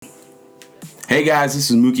Hey guys, this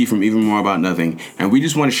is Mookie from Even More About Nothing, and we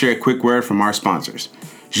just want to share a quick word from our sponsors.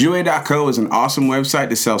 Jouer.co is an awesome website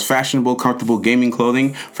that sells fashionable, comfortable gaming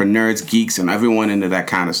clothing for nerds, geeks, and everyone into that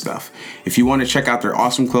kind of stuff. If you want to check out their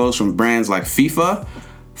awesome clothes from brands like FIFA,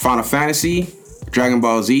 Final Fantasy, Dragon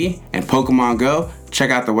Ball Z, and Pokemon Go, check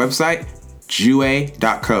out the website,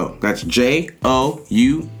 Jouer.co. That's Joue.co.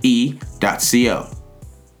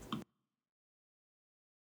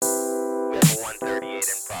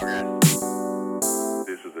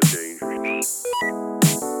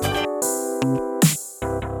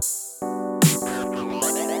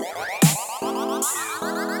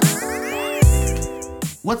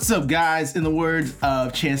 What's up, guys? In the words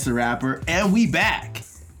of Chance the Rapper, and we back.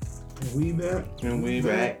 We back. And we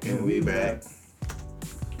back. And we back.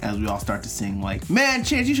 As we all start to sing, like, man,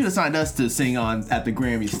 Chance, you should have signed us to sing on at the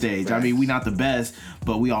Grammy stage. Facts. I mean, we not the best,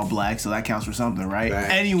 but we all black, so that counts for something, right?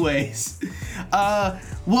 Facts. Anyways,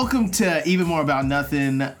 welcome to Even More About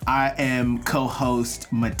Nothing. I am co-host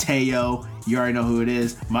Mateo. You already know who it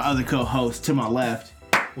is. My other co-host to my left.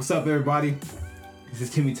 What's up, everybody? This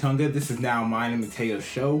is Timmy Tunga. This is now mine and Mateo's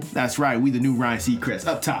show. That's right. We the new Ryan Seacrest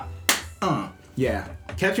up top. Yeah.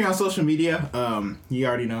 Catch me on social media. You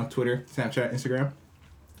already know, Twitter, Snapchat, Instagram,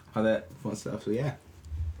 all that fun stuff. So yeah.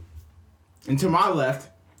 And to my left,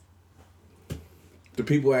 The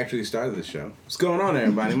people who actually started the show. What's going on,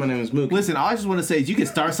 everybody? My name is Mookie. Listen, all I just want to say is you can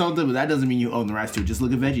start something, but that doesn't mean you own the rights to it. Just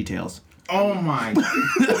look at VeggieTales. oh my.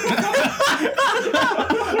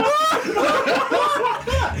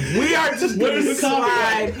 We are just gonna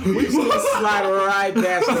slide. We're just gonna slide right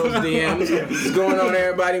past those DMs. What's going on,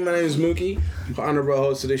 everybody? My name is Mookie, honorable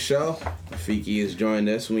host of this show. Fiki has joined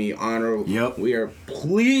us. We are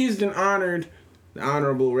pleased and honored. The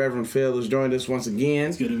Honorable Reverend Phil has joined us once again.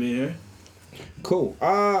 It's good to be here. Cool. We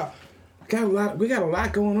got a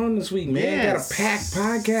lot going on this week, man. Yes. Got a packed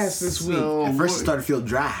podcast this week. At first, it started to feel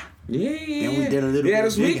dry. Yeah. Then we did a little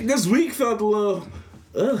bit this week felt a little.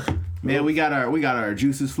 Man, we got our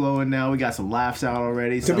juices flowing now. We got some laughs out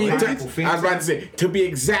already. To be So, exact, I was about to say, to be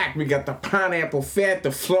exact, we got the pineapple fat,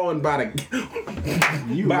 the flowing by the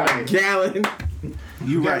gallon.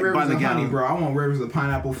 you Got right rivers by the of honey, gallon. bro. I want rivers of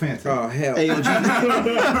pineapple Fanta. Oh hell! Hey, yo, Jesus.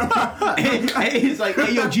 hey, it's like,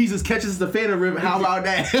 hey, yo, Jesus catches the Fanta river. How about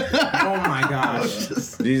that? Oh my gosh.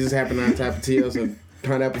 Jesus happened on Tapatios and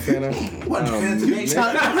pineapple Fanta. What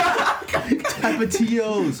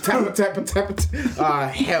Tapatios.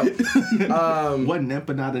 Hell. What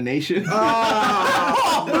empanada nation?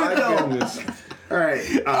 Oh my goodness. All right.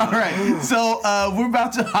 All right, so we're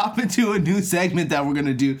about to hop into a new segment that we're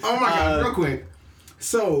gonna do. Oh my god, real quick.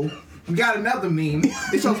 So, we got another meme.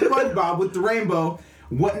 It's on SpongeBob with the rainbow.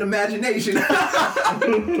 What an imagination. Oh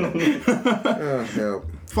hell.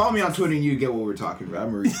 Follow me on Twitter and you get what we're talking about.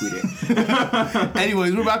 I'm going to retweet it.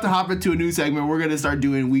 Anyways, we're about to hop into a new segment. We're gonna start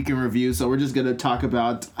doing weekend reviews. So we're just gonna talk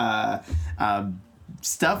about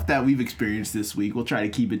stuff that we've experienced this week. We'll try to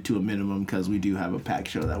keep it to a minimum because we do have a packed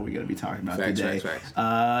show that we're going to be talking about today. Facts.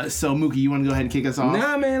 So, Mookie, you want to go ahead and kick us off?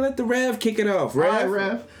 Nah, man, let the Rev kick it off. All right,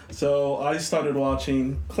 Rev. So I started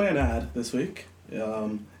watching Clannad this week.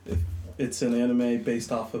 It's an anime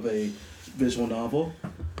based off of a visual novel.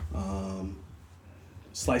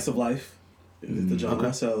 Slice of life is the genre.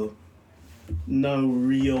 Okay. So no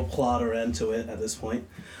real plot or end to it at this point.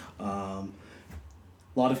 A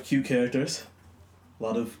lot of cute characters. A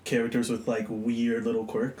lot of characters with like weird little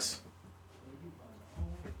quirks.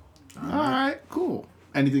 All right, cool.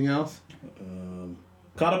 Anything else?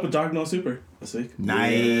 Caught up with Dark Knight Super this week.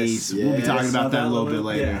 Nice. We'll be talking about that a little bit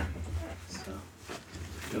later. Yeah. So,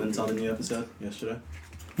 and then saw the new episode yesterday.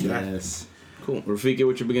 Yes. Cool. Rafiki,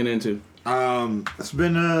 what you been getting into? It's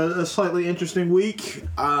been a slightly interesting week.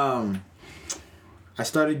 I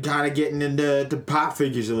started kind of getting into pop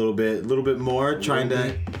figures a little bit more, trying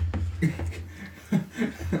to.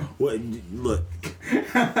 What? Look,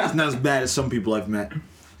 it's not as bad as some people I've met.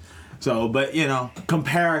 So, but you know,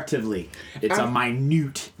 comparatively, it's a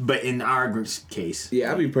minute. But in our case,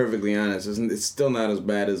 Yeah, I'll be perfectly honest. It's still not as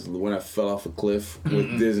bad as when I fell off a cliff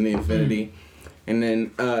with Disney Infinity. And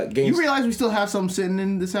then You realize we still have some sitting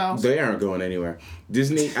in this house? They aren't going anywhere.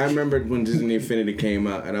 Disney, I remember when Disney Infinity came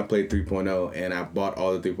out and I played 3.0 and I bought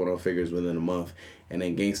all the 3.0 figures within a month. And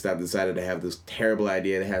then GameStop decided to have this terrible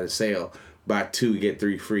idea to have a sale. Buy 2, get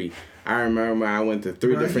 3 free. I remember I went to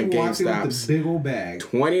 3 different GameStops. Big old bag.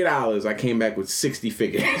 $20. I came back with 60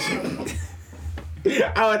 figures.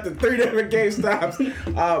 I went to 3 different GameStops.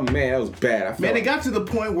 Oh man, that was bad. Man, it got to the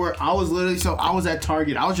point where I was at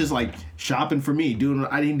Target. I was just like shopping for me,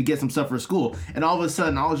 I needed to get some stuff for school. And all of a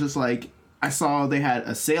sudden I was just like, I saw they had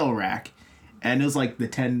a sale rack and it was like the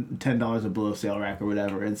 $10 a below sale rack or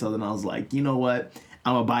whatever. And so then I was like, you know what?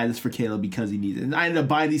 I'm gonna buy this for Caleb because he needs it. And I ended up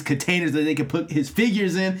buying these containers that they could put his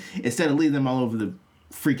figures in instead of leaving them all over the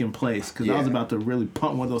freaking place, because I was about to really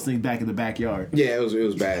pump one of those things back in the backyard. Yeah, it was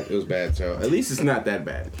bad. It was bad. So at least it's not that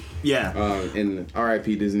bad. Yeah. And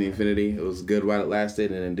R.I.P. Disney Infinity. It was good while it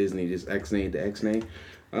lasted, and then Disney just X-nayed the X-nay.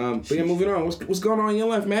 But yeah, moving on. What's going on in your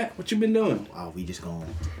life, Matt? What you been doing? Oh, we just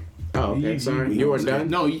going. Oh, okay. Sorry, you weren't done.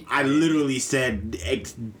 No, I literally said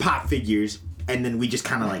pop figures, and then we just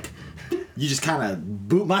kind of like, you just kind of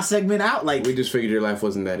boot my segment out. Like, We just figured your life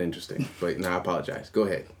wasn't that interesting. But no, I apologize. Go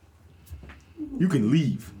ahead. you can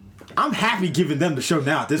leave. I'm happy giving them the show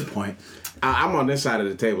now at this point. I'm on this side of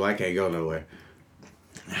the table. I can't go nowhere.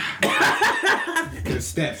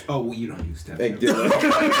 Steps. Oh, well, you don't use steps. Hey,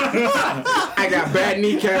 I got bad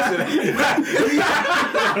kneecaps.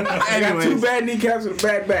 I got 2 bad kneecaps and a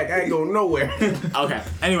bad back. I ain't going nowhere. Okay.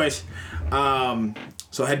 Anyways,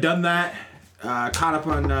 so I had done that. Caught up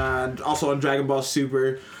on also on Dragon Ball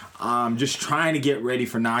Super. Just trying to get ready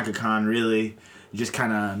for NagaCon. Really, just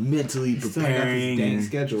kind of mentally preparing. Dang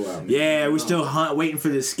schedule out. Yeah, we're still waiting for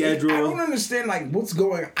the schedule. I don't understand what's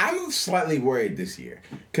going. I'm slightly worried this year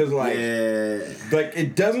because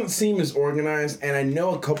it doesn't seem as organized, and I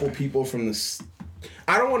know a couple people from the.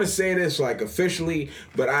 I don't want to say this officially,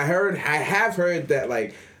 but I have heard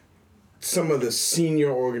that some of the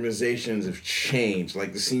senior organizations have changed.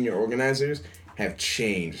 Like the senior organizers have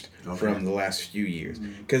changed from the last few years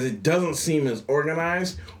because it doesn't seem as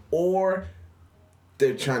organized, or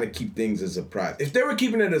they're trying to keep things a surprise. If they were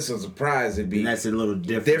keeping it as a surprise, it'd be that's a little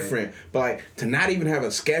different. But to not even have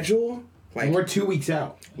a schedule, we're 2 weeks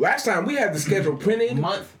out. Last time we had the schedule printed,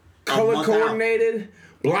 Month. color coordinated,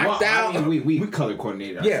 blocked out. I mean, we color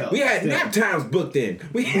coordinated. Yeah, we had nap times booked in.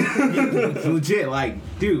 Legit,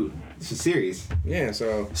 dude, this is serious. Yeah,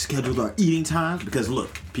 so Scheduled our eating times because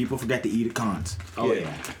look, people forget to eat at cons. Oh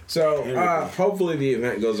yeah. So hopefully the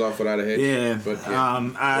event goes off without a hitch. Yeah.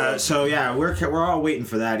 But So yeah, we're all waiting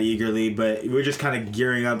for that eagerly, but we're just kind of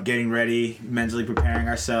gearing up, getting ready, mentally preparing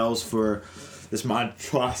ourselves for this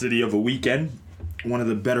monstrosity of a weekend. One of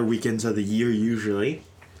the better weekends of the year usually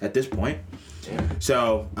at this point. Yeah.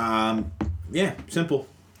 So yeah, simple,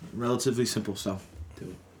 relatively simple. So.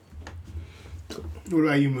 What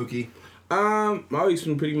about you, Mookie? My week's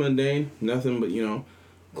been pretty mundane. Nothing but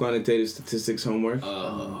quantitative statistics homework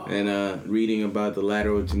and reading about the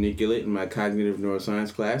lateral geniculate in my cognitive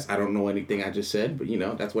neuroscience class. I don't know anything I just said, but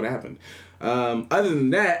that's what happened. Other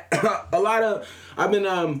than that,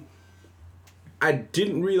 I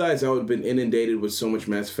didn't realize I would have been inundated with so much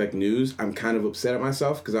Mass Effect news. I'm kind of upset at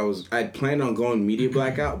myself because I'd planned on going media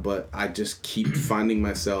blackout, but I just keep finding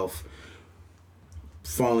myself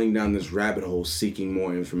falling down this rabbit hole seeking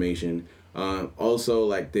more information. Also,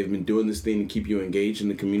 they've been doing this thing to keep you engaged in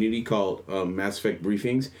the community called Mass Effect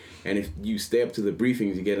briefings, and if you stay up to the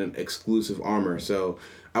briefings, you get an exclusive armor. So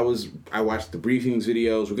I watched the briefings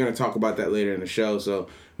videos. We're gonna talk about that later in the show. So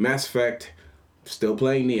Mass Effect, still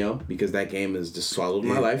playing Neo because that game has just swallowed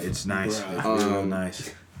my life. It's nice. It's real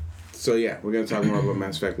nice. So yeah, we're gonna talk more about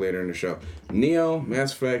Mass Effect later in the show. Neo,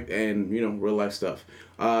 Mass Effect, and real life stuff.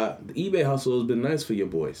 The eBay hustle has been nice for your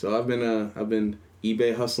boy. So I've been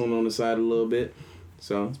eBay hustling on the side a little bit.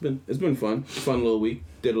 So it's been fun. Fun little week.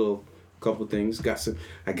 Did a couple things.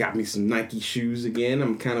 I got me some Nike shoes again.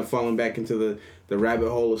 I'm kind of falling back into the rabbit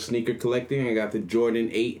hole of sneaker collecting. I got the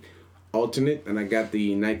Jordan 8 alternate and I got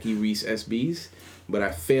the Nike Reese SBs, but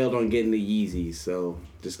I failed on getting the Yeezys. So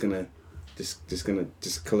just gonna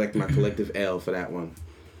collect my collective L for that one.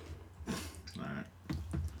 Alright.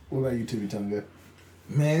 What about you, Timmy Tonga?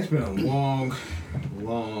 Man, it's been a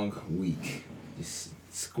long week. Just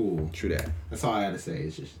school. True that. That's all I gotta say.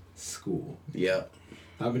 It's just school. Yep.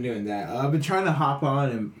 I've been doing that. I've been trying to hop on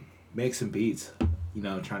and make some beats.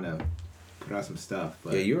 Trying to put out some stuff.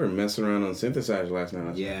 But Yeah, you were messing around on synthesizer last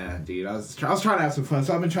night. yeah, dude. I was trying to have some fun,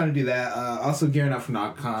 so I've been trying to do that. Also gearing up for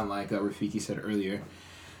NogCon, like Rafiki said earlier.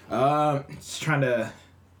 Just trying to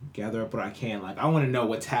gather up what I can. I want to know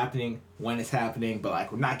what's happening, when it's happening,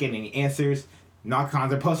 but we're not getting any answers. NogCon,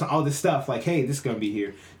 they're posting all this stuff hey, this is gonna be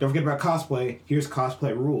here. Don't forget about cosplay. Here's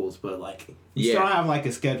cosplay rules, but you still don't have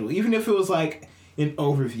a schedule. Even if it was an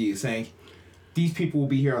overview saying these people will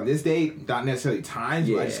be here on this date, not necessarily times,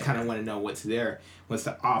 but I just kind of want to know what's there, what's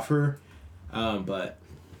the offer. But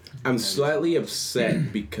I'm slightly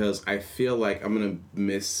upset because I feel like I'm gonna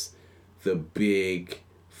miss the big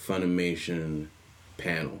Funimation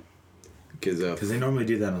panel because they normally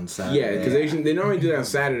do that on Saturday. Yeah, because they normally do that on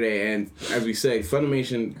Saturday, and as we say,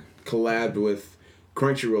 Funimation collabed with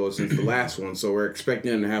Crunchyroll since the last one, so we're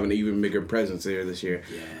expecting them to have an even bigger presence there this year.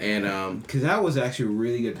 And because that was actually a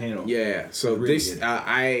really good panel. yeah, so Really this good.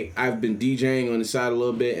 I've been DJing on the side a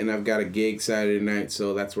little bit, and I've got a gig Saturday night,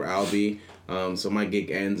 so that's where I'll be. So my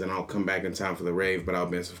gig ends, and I'll come back in time for the rave, but I'll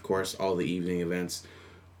miss, of course, all the evening events.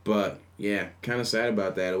 But yeah, kind of sad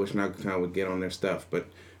about that. I wish Nakacon would get on their stuff. But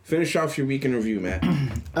finish off your week in review, Matt.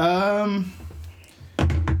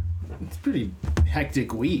 It's a pretty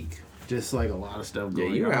hectic week. Just like a lot of stuff Yeah,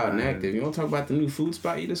 going on. you're out and active. You want to talk about the new food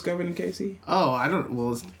spot you discovered in KC? Oh, I don't.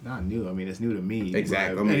 Well, it's not new. I mean, it's new to me.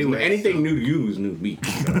 Exactly. But I mean, anyway, anything new to you is new to me.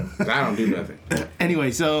 So, 'cause I don't do nothing.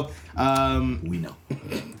 Anyway, so We know.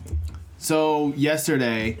 So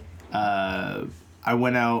yesterday, I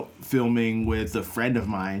went out filming with a friend of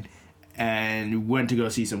mine, and went to go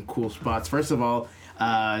see some cool spots. First of all,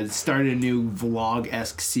 started a new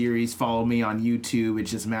vlog-esque series. Follow me on YouTube.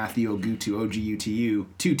 It's just Matthew Ogutu, OGUTU,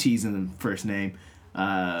 2 T's in the first name.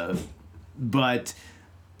 But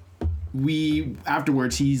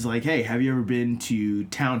afterwards, he's like, "Hey, have you ever been to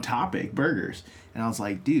Town Topic Burgers?" And I was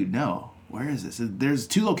like, "Dude, no. Where is this?" There's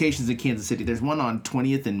 2 locations in Kansas City. There's one on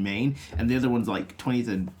 20th and Main, and the other one's like 20th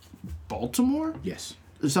and Baltimore? Yes.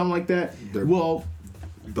 Or something like that. They're- Well,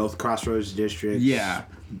 Both Crossroads districts. yeah.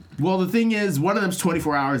 Well, the thing is, one of them's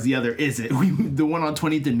 24 hours, the other isn't. The one on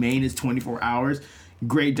 20th and Main is 24 hours.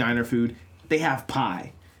 Great diner food. They have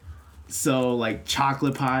pie. So, like,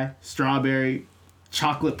 chocolate pie, strawberry,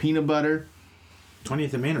 chocolate peanut butter.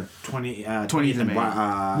 20th and Main or 20th 20th and Main.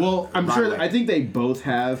 Well, I'm sure, I think they both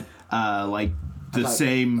have, like, the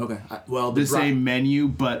same... Okay. Well, The same menu,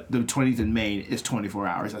 but the 20th and Main is 24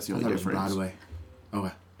 hours. That's the only difference. Broadway.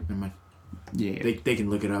 Okay. Never mind. Yeah. They can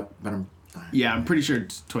look it up, but I'm. Yeah, I'm pretty sure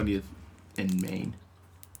it's 20th and Main.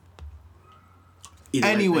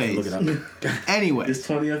 Either way, they can Anyways. look it up. Anyway. It's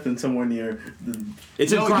 20th and somewhere near.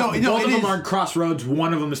 It's No, in Cross- no, both it of them is- are Crossroads.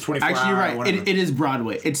 One of them is 24 Actually, you're hour, right. one of them- It is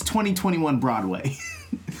Broadway. It's 2021 Broadway.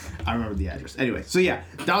 I remember the address. Anyway, so yeah,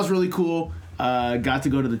 that was really cool. Got to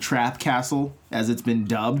go to the Trap Castle, as it's been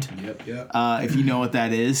dubbed. Yep. If you know what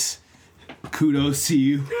that is, kudos to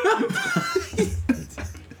you.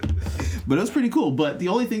 But it was pretty cool. But the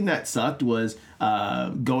only thing that sucked was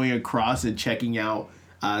going across and checking out.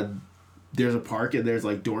 There's a park, and there's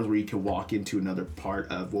like doors where you can walk into another part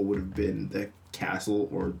of what would have been the castle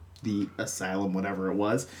or the asylum, whatever it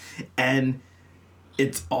was. And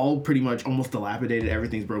it's all pretty much almost dilapidated.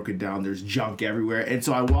 Everything's broken down. There's junk everywhere. And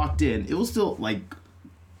so I walked in. It was still like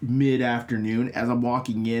mid-afternoon. As I'm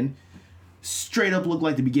walking in, straight up looked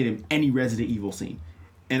like the beginning of any Resident Evil scene.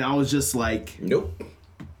 And I was just like, Nope.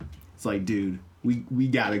 it's like, dude, we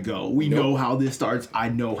gotta go. We know how this starts. I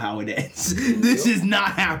know how it ends. This is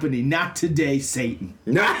not happening. Not today, Satan.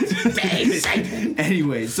 Not today, Satan.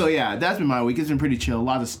 Anyway, so yeah, that's been my week. It's been pretty chill. A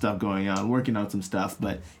lot of stuff going on. Working on some stuff.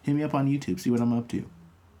 But hit me up on YouTube. See what I'm up to.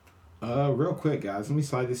 Real quick, guys, let me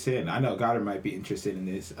slide this in. I know Goddard might be interested in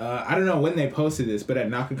this. I don't know when they posted this, but at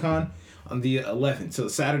Nakacon on the 11th, so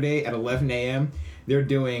Saturday at 11 a.m., they're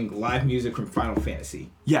doing live music from Final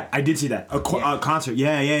Fantasy. Yeah, I did see that. A concert.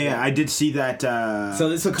 Yeah. I did see that So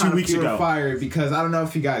this will 2 kind of weeks fuel ago. fire because I don't know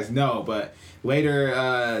if you guys know, but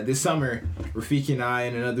later this summer, Rafiki and I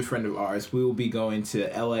and another friend of ours, we will be going to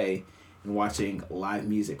LA and watching live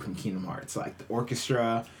music from Kingdom Hearts, like the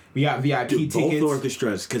orchestra. We got VIP Dude, tickets. both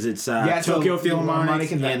orchestras, because it's so Tokyo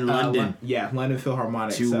Philharmonic and London. London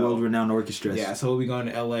Philharmonic. Two so, world-renowned orchestras. Yeah, so we'll be going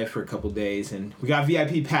to LA for a couple days, and we got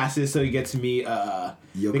VIP passes, so you get to meet the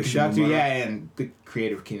conductor, Shimomura. and the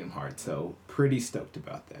creator of Kingdom Hearts. So pretty stoked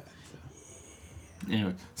about that. So.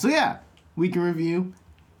 Anyway, so yeah, week in review.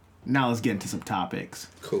 Now let's get into some topics.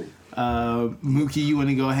 Cool. Mookie, you want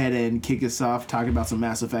to go ahead and kick us off talking about some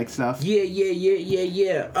Mass Effect stuff?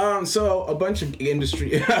 Yeah. So a bunch of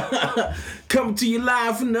industry coming to you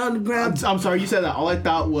live from the underground. I'm sorry, you said that. All I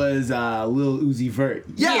thought was Lil Uzi Vert.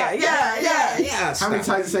 Yeah. How many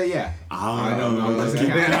times to say yeah? I don't know. Let's Keep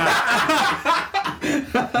keep it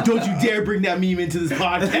Don't you dare bring that meme into this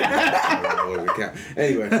podcast.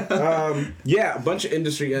 Anyway, a bunch of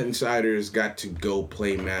industry insiders got to go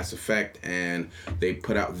play Mass Effect, and they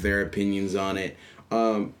put out their opinions on it.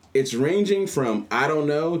 It's ranging from I don't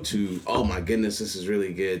know to oh my goodness, this is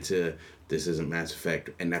really good to this isn't Mass Effect,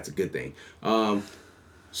 and that's a good thing.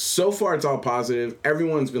 So far, it's all positive.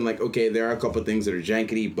 Everyone's been like, okay, there are a couple of things that are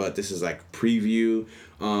jankety, but this is like preview.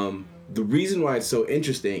 The reason why it's so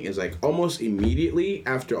interesting is like almost immediately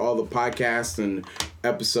after all the podcasts and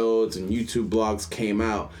episodes and YouTube blogs came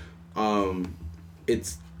out,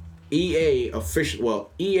 it's EA on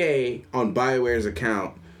BioWare's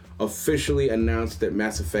account officially announced that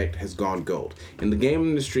Mass Effect has gone gold. In the game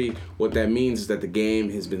industry, what that means is that the game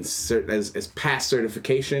has been has passed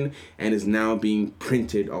certification and is now being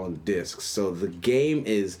printed on discs. So the game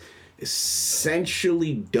is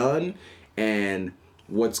essentially done, and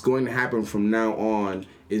what's going to happen from now on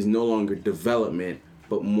is no longer development,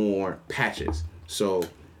 but more patches. So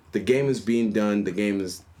the game is being done. The game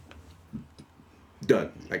is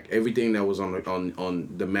done. Like everything that was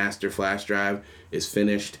on the master flash drive is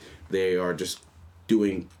finished. They are just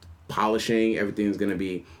doing polishing. Everything's going to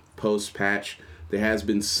be post patch. There has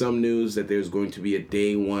been some news that there's going to be a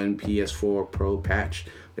day one PS4 Pro patch.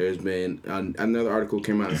 There's been another article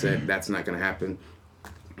came out and said that's not going to happen.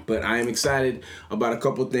 But I am excited about a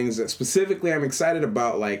couple things. That specifically, I'm excited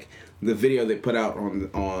about like the video they put out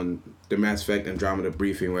on the Mass Effect Andromeda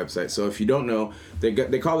briefing website. So if you don't know,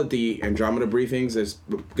 they call it the Andromeda briefings. There's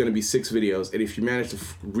going to be 6 videos, and if you manage to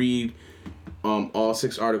read all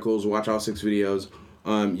 6 articles, watch all 6 videos,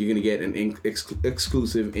 you're going to get an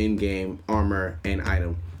exclusive in-game armor and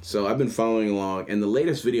item. So I've been following along, and the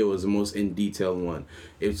latest video was the most in-detail one.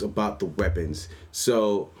 It's about the weapons.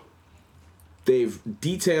 So they've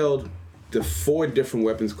detailed the 4 different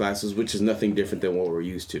weapons classes, which is nothing different than what we're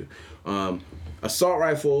used to. Assault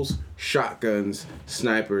rifles, shotguns,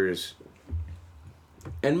 snipers,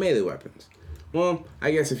 and melee weapons. Well,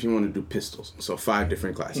 I guess if you want to do pistols, so 5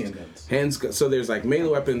 different classes. Handguns. So there's like melee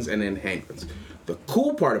weapons and then handguns. The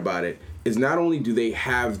cool part about it is not only do they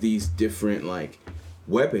have these different like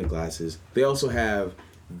weapon classes, they also have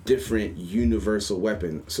different universal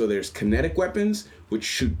weapons. So there's kinetic weapons, which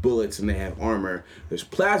shoot bullets and they have armor. There's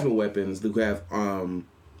plasma weapons who have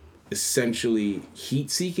essentially heat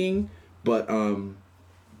seeking, but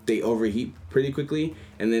they overheat pretty quickly.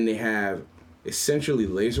 And then they have essentially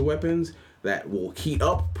laser weapons that will heat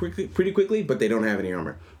up pretty quickly, but they don't have any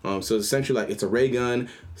armor. So essentially, like, it's a ray gun,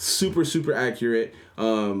 super accurate.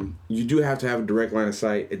 You do have to have a direct line of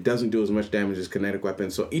sight. It doesn't do as much damage as kinetic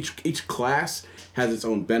weapons. So each class has its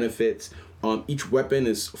own benefits. Each weapon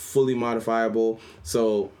is fully modifiable.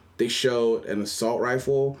 So they showed an assault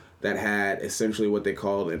rifle that had essentially what they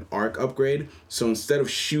called an arc upgrade. So instead of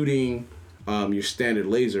shooting your standard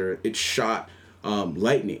laser, it shot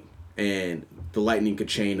lightning, and the lightning could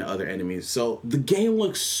chain to other enemies. So the game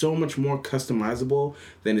looks so much more customizable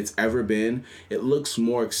than it's ever been. It looks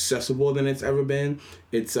more accessible than it's ever been.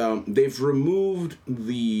 It's they've removed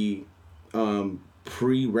the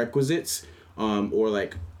prerequisites or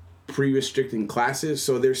like pre-restricting classes.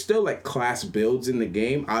 So there's still like class builds in the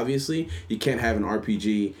game. Obviously, you can't have an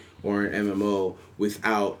RPG or an MMO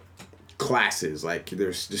without classes. Like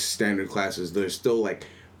there's just standard classes. There's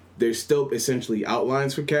still essentially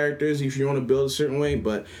outlines for characters if you want to build a certain way,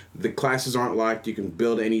 but the classes aren't locked. You can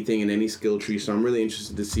build anything in any skill tree, so I'm really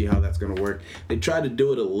interested to see how that's going to work. They tried to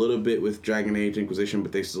do it a little bit with Dragon Age Inquisition,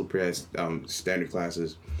 but they still press standard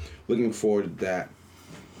classes. Looking forward to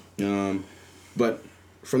that. But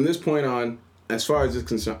from this point on, as far as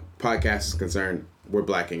this podcast is concerned, we're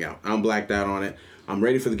blacking out. I'm blacked out on it. I'm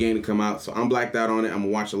ready for the game to come out, so I'm blacked out on it. I'm going to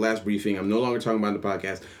watch the last briefing. I'm no longer talking about the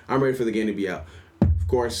podcast. I'm ready for the game to be out. Of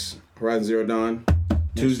course, Horizon Zero Dawn,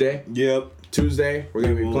 Tuesday. Yep. Tuesday, we're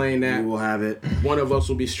going to be playing that. We will have it. One of us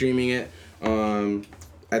will be streaming it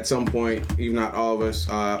at some point, if not all of us.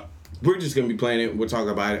 We're just going to be playing it. We'll talk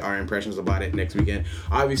about it, our impressions about it next weekend.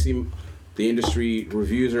 Obviously, the industry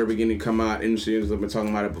reviews are beginning to come out. Industry reviews have been talking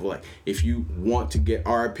about it, but like, if you want to get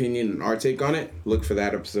our opinion and our take on it, look for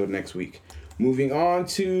that episode next week. Moving on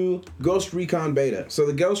to Ghost Recon Beta. So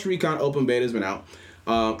the Ghost Recon Open Beta has been out.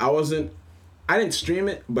 I didn't stream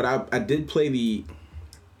it, but I did play the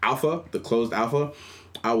alpha, the closed alpha.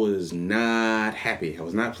 I was not happy. I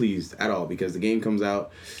was not pleased at all because the game comes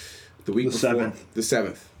out the week before. 7th. The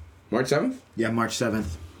 7th. March 7th? Yeah, March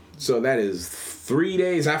 7th. So that is 3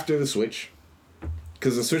 days after the Switch.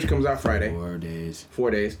 Because the Switch comes out Friday. 4 days. 4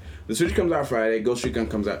 days. The Switch comes out Friday. Ghost Recon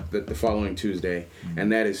comes out the following Tuesday.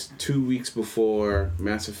 And that is 2 weeks before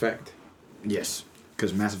Mass Effect. Yes,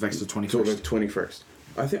 because Mass Effect's the 21st. So the 21st.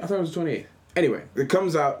 I thought it was 28th. Anyway, it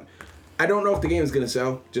comes out. I don't know if the game is going to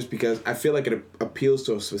sell just because I feel like it appeals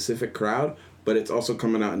to a specific crowd, but it's also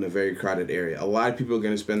coming out in a very crowded area. A lot of people are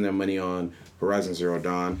going to spend their money on Horizon Zero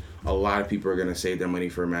Dawn. A lot of people are going to save their money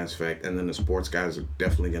for Mass Effect, and then the sports guys are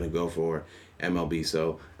definitely going to go for MLB.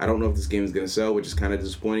 So I don't know if this game is going to sell, which is kind of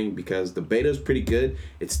disappointing because the beta is pretty good.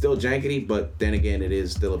 It's still jankety, but then again, it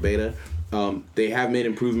is still a beta. They have made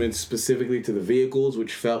improvements specifically to the vehicles,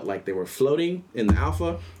 which felt like they were floating in the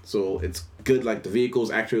alpha. So it's good, like the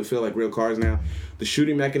vehicles actually feel like real cars now. The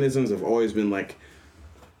shooting mechanisms have always been like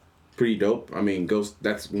pretty dope. I mean, Ghost,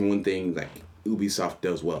 that's one thing like Ubisoft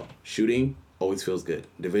does well. Shooting, always feels good.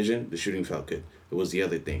 Division, the shooting felt good. It was the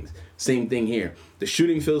other things. Same thing here. The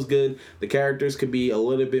shooting feels good. The characters could be a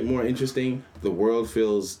little bit more interesting. The world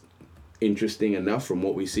feels interesting enough from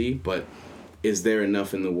what we see, but is there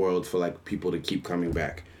enough in the world for like people to keep coming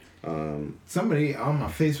back? Somebody on my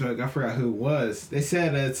Facebook, I forgot who it was. They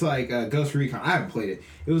said it's like Ghost Recon. I haven't played it.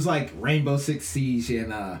 It was like Rainbow Six Siege,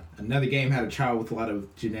 and another game had a child with a lot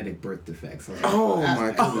of genetic birth defects. I was like, Oh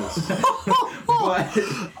my goodness. but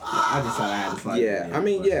I just thought I had to slide. Yeah, I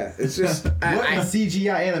mean, yeah, it's just What in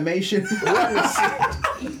CGI animation?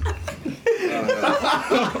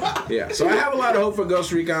 yeah. So I have a lot of hope for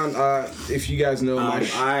Ghost Recon. If you guys know my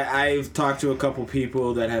I've talked to a couple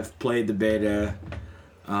people that have played the beta.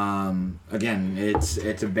 Again,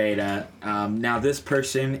 it's a beta. Now this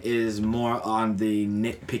person is more on the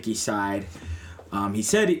nitpicky side. He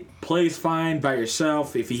said it plays fine by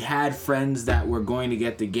yourself. If he had friends that were going to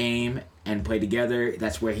get the game and play together,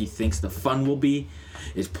 that's where he thinks the fun will be,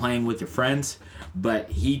 is playing with your friends. But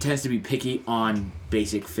he tends to be picky on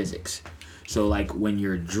basic physics. So like when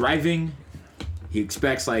you're driving, he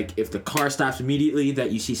expects like if the car stops immediately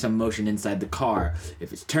that you see some motion inside the car.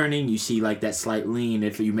 If it's turning, you see like that slight lean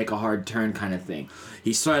if you make a hard turn kind of thing.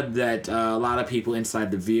 He said that a lot of people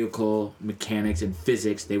inside the vehicle mechanics and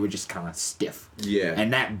physics, they were just kind of stiff. Yeah.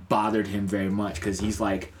 And that bothered him very much because he's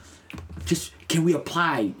like, just can we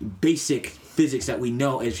apply basic physics that we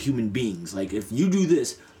know as human beings? Like if you do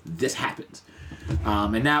this, this happens.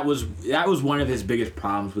 And that was one of his biggest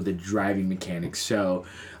problems with the driving mechanics. So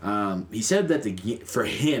he said that for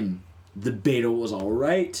him, the beta was all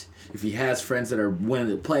right. If he has friends that are willing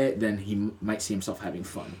to play it, then he might see himself having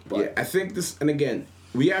fun. But yeah, I think this, and again,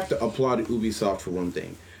 we have to applaud Ubisoft for one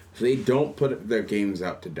thing. They don't put their games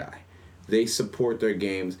out to die. They support their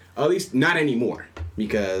games, at least not anymore,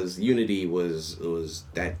 because Unity was just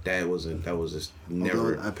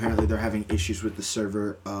never. although apparently they're having issues with the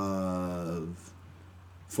server of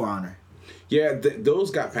For Honor. Yeah,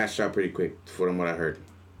 those got patched out pretty quick, from what I heard.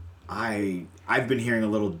 I've been hearing a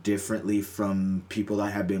little differently from people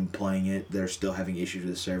that have been playing it. They're still having issues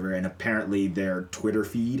with the server, and apparently their Twitter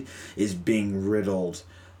feed is being riddled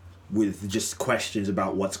with just questions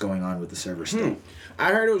about what's going on with the server still.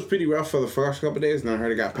 I heard it was pretty rough for the first couple of days, and I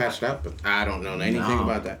heard it got patched out, but I don't know anything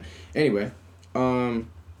about that. Anyway,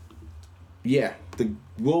 yeah,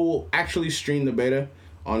 we'll actually stream the beta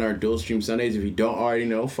on our dual stream Sundays. If you don't already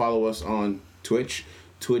know, follow us on Twitch,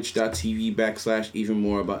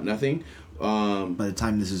 twitch.tv/evenmoreaboutnothing. By the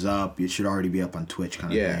time this is up, it should already be up on Twitch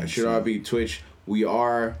kind of thing. Yeah, it should already be Twitch. We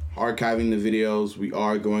are archiving the videos. We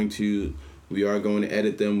are going to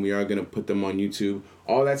edit them. We are going to put them on YouTube.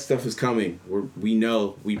 All that stuff is coming. We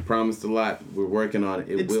know. We promised a lot. We're working on it.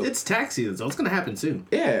 It's tax season, so it's gonna happen soon.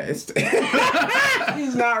 Yeah, it's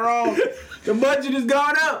he's not wrong. The budget is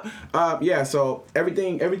going up. Yeah, so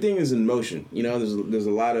everything is in motion. You know, there's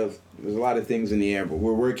a lot of things in the air, but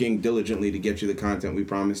we're working diligently to get you the content we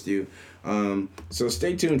promised you. So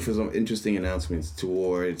stay tuned for some interesting announcements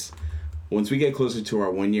towards once we get closer to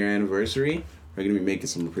our 1 year anniversary. We're gonna be making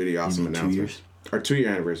some pretty awesome announcements. 2 years? Our 2 year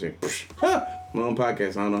anniversary. My own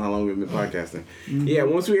podcast. I don't know how long we've been podcasting. Mm-hmm. Yeah,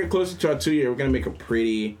 once we get closer to our 2 year, we're gonna make a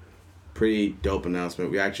pretty dope announcement.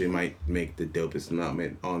 We actually might make the dopest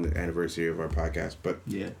announcement on the anniversary of our podcast. But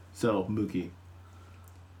yeah. So Mookie,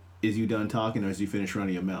 is you done talking, or is you finished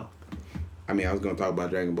running your mouth? I mean, I was gonna talk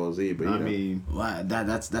about Dragon Ball Z, but well,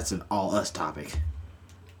 that's an all us topic.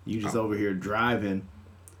 You just over here driving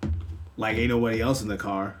like ain't nobody else in the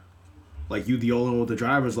car. Like you the only one with the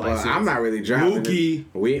driver's license. Well, I'm not really driving.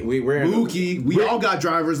 Mookie. We all got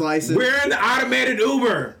driver's license. We're in the automated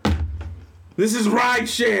Uber. This is ride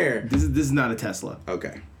share. This is not a Tesla.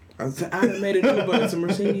 Okay. It's an automated Uber. It's a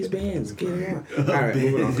Mercedes-Benz. Get it out. All right,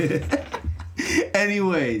 moving on.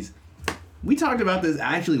 Anyways, we talked about this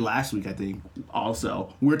actually last week, I think,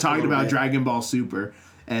 also. We're talking about Dragon Ball Super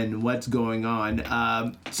and what's going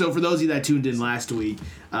on. So for those of you that tuned in last week,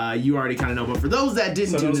 you already kind of know. But for those that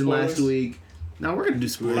didn't tune in last week, now we're going to do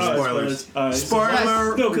spoilers.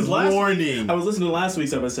 Spoiler no, because warning. I was listening to last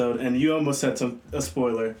week's episode, and you almost said a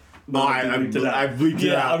spoiler. I bleeped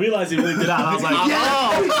it out. I realized you bleeped it out. I was like,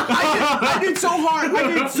 I did so hard.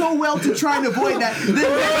 I did so well to try and avoid that.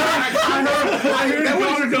 I heard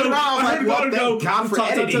Connor go, God for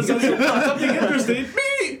editing. Something interesting.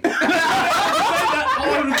 Me!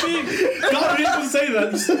 God didn't say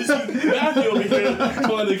that. Matthew over here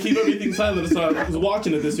trying to keep everything silent. So I was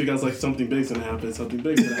watching it this week. I was like, something big's gonna happen. Something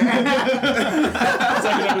big's gonna happen.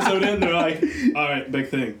 Second episode in, they're like, all right, big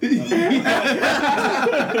thing.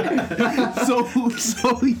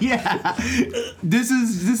 So yeah, this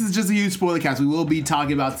is just a huge spoiler cast. We will be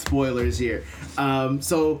talking about spoilers here. We're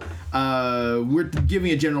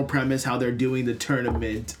giving a general premise how they're doing the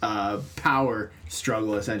tournament power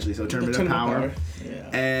struggle essentially. So tournament of power. Yeah.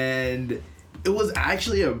 And it was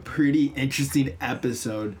actually a pretty interesting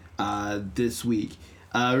episode this week.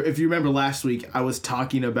 If you remember last week, I was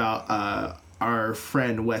talking about our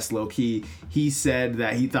friend Wes Loki. He said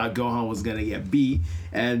that he thought Gohan was gonna get beat,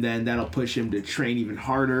 and then that'll push him to train even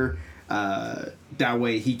harder. That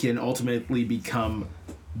way, he can ultimately become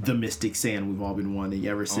the Mystic Saiyan we've all been wanting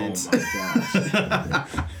ever since. Oh my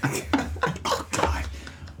gosh. Oh god.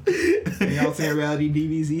 Y'all say reality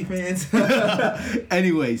DBZ fans?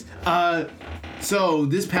 Anyways, so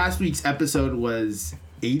this past week's episode was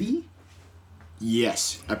 80.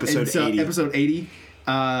 Yes, episode 80. Episode 80.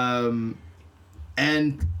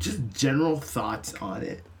 And just general thoughts on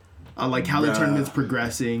it, on like how the tournament's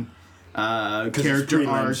progressing, character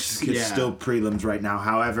arcs. It's still prelims right now.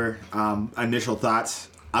 However, initial thoughts.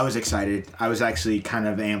 I was excited. I was actually kind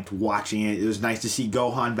of amped watching it. It was nice to see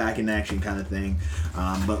Gohan back in action, kind of thing.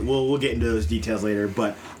 But we'll get into those details later.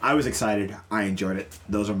 But I was excited. I enjoyed it.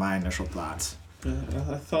 Those are my initial thoughts.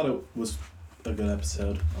 I thought it was a good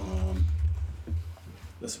episode.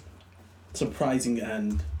 A surprising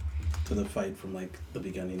end to the fight from like the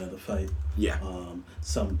beginning of the fight. Yeah.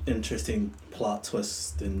 Some interesting plot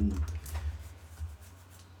twists in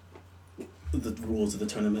the rules of the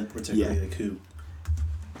tournament, particularly like who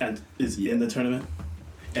is in the tournament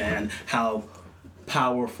and how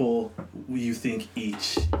powerful you think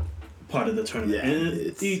each part of the tournament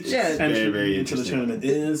is. Each entry very into the interesting. tournament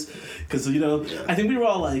is, because I think we were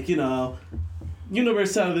all like,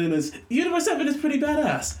 Universe 7 is pretty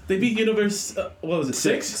badass. They beat Universe,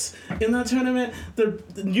 6 in that tournament. The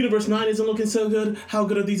Universe 9 isn't looking so good. How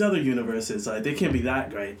good are these other universes? Like, they can't be that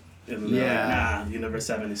great. And Universe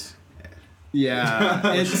 7 is...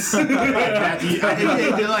 Yeah, it's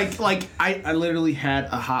like I literally had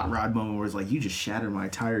a hot rod moment where it's like, you just shattered my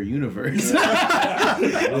entire universe. And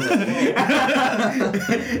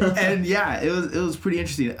yeah, it was pretty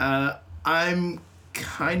interesting. I'm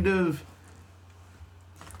kind of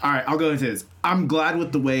all right. I'll go into this. I'm glad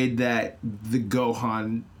with the way that the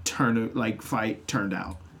Gohan fight turned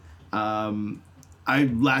out.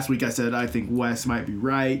 Last week I said I think Wes might be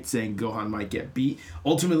right, saying Gohan might get beat.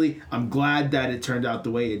 Ultimately, I'm glad that it turned out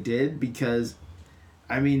the way it did, because,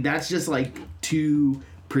 I mean, that's just like too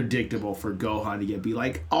predictable for Gohan to get beat.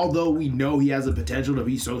 Like, although we know he has the potential to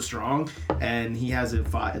be so strong, and he hasn't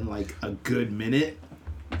fought in like a good minute,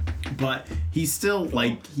 but he's still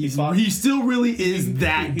like he still really is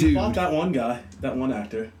that dude. He fought that one guy, that one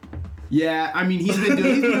actor. Yeah, I mean, he's been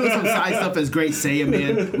doing some side stuff as Great Saiyan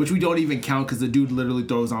Man, which we don't even count because the dude literally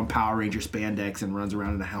throws on Power Ranger spandex and runs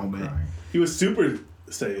around in a helmet. He was Super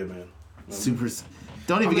Saiyan Man.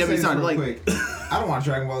 Don't even get me started. Like, quick. I don't want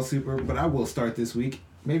Dragon Ball Super, but I will start this week.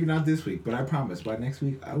 Maybe not this week, but I promise by next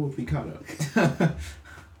week I will be caught up.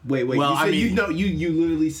 wait. Well, you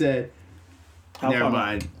literally said. Never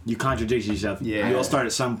mind. You contradict yourself. Yeah. You will start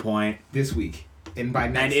at some point. This week. And by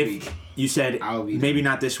next week. You said I'll be maybe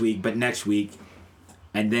not this week, but next week,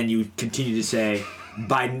 and then you continue to say,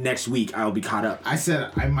 by next week I'll be caught up. I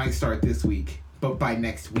said I might start this week, but by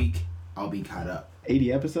next week I'll be caught up.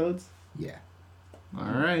 80 episodes? Yeah. All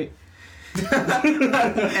right.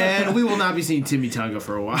 And we will not be seeing Timmy Tonga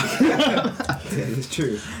for a while. That is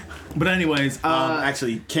true. But anyways,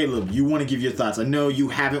 actually, Caleb, you want to give your thoughts. I know you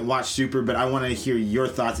haven't watched Super, but I want to hear your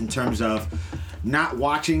thoughts in terms of not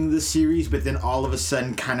watching the series, but then all of a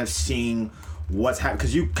sudden kind of seeing what's happening.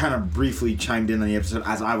 Because you kind of briefly chimed in on the episode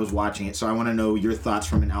as I was watching it, so I want to know your thoughts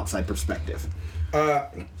from an outside perspective. I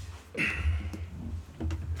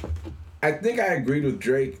think I agreed with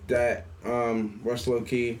Drake that Rush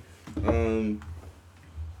Low-Key,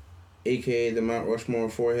 aka the Mount Rushmore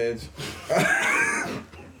foreheads.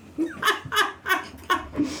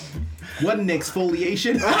 what an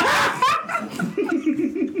exfoliation.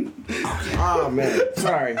 Oh man,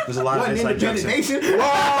 sorry. There's a lot of inside jokes.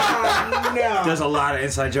 Oh, no. There's a lot of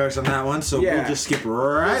inside jokes on that one, so we'll just skip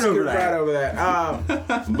right over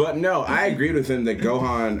that. But no, I agreed with him that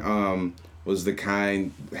Gohan was the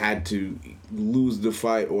kind had to lose the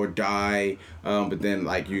fight or die. But then,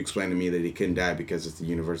 like you explained to me, that he couldn't die because it's the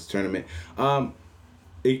Universe Tournament. And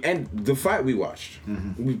the fight we watched,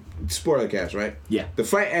 spoiler cast, right? Yeah. The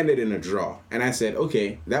fight ended in a draw, and I said,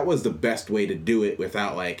 okay, that was the best way to do it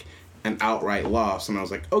without like an outright loss. And I was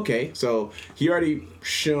like, okay, so he already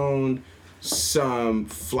shown some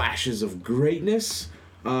flashes of greatness.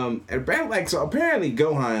 And apparently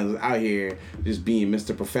Gohan's out here just being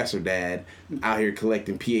Mr. Professor Dad, out here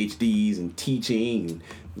collecting PhDs and teaching and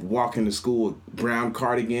walking to school with brown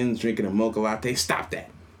cardigans, drinking a mocha latte. Stop that.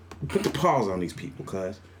 Put the pause on these people,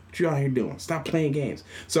 cuz. What you out here doing? Stop playing games.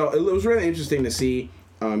 So it was really interesting to see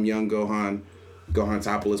young Gohan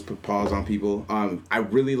Topoulos put pause on people. I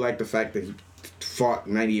really like the fact that he fought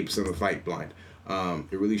 98% of the fight blind.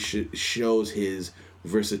 It really shows his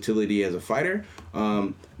versatility as a fighter.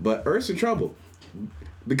 But Earth's in trouble.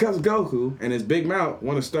 Because Goku and his big mouth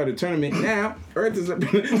want to start a tournament now, Earth is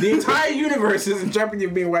the entire universe is in jeopardy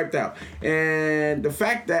of being wiped out. And the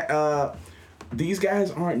fact that these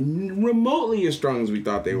guys aren't remotely as strong as we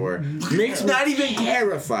thought they were makes me not even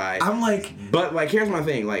terrified. I'm like, but like, here's my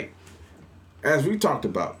thing. Like, as we talked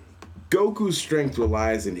about, Goku's strength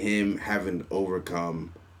relies in him having to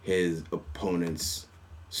overcome his opponent's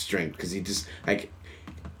strength. Because he just, like,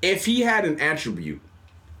 if he had an attribute,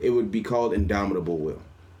 it would be called Indomitable Will.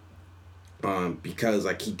 Because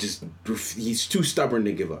like he's too stubborn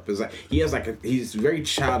to give up. It's like he's very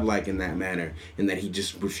childlike in that manner, in that he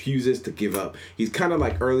just refuses to give up. He's kind of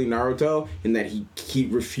like early Naruto in that he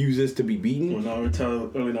refuses to be beaten. Well,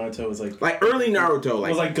 early Naruto was like early Naruto,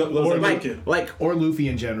 or Luffy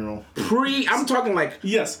in general. I'm talking like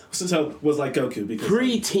yes, so was like Goku because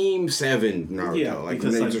Team 7 Naruto. Yeah,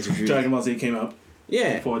 because like Dragon Ball Z came out.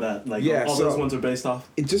 Yeah. Before that, like all so those ones are based off.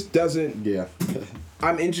 It just doesn't. yeah.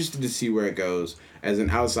 I'm interested to see where it goes. As an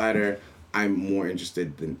outsider, I'm more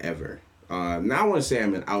interested than ever. Now I want to say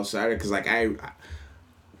I'm an outsider because like I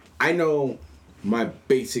know my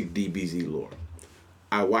basic DBZ lore.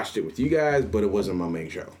 I watched it with you guys, but it wasn't my main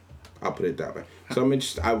show. I'll put it that way. So I'm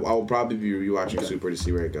interested. I will probably be rewatching Super to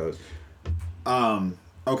see where it goes.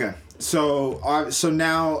 Okay. So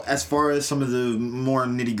now, as far as some of the more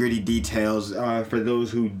nitty-gritty details, for those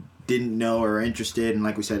who didn't know or are interested, and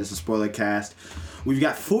like we said, it's a spoiler cast, we've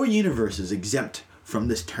got 4 universes exempt from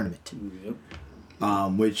this tournament. Yep.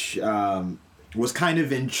 Which was kind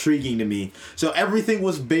of intriguing to me. So everything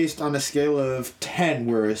was based on a scale of 10,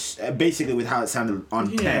 whereas basically with how it sounded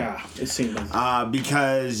on 10. Yeah, it seemed like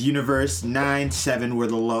because universe 9, 7 were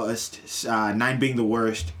the lowest, 9 being the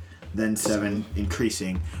worst, then 7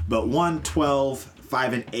 increasing. But 1, 12,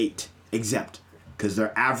 5, and 8 exempt. Because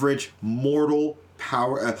their average mortal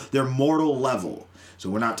power, their mortal level. So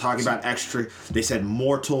we're not talking about extra, they said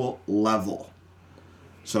mortal level.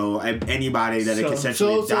 So anybody that it could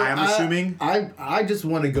essentially die, I'm assuming. I just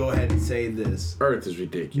want to go ahead and say this. Earth is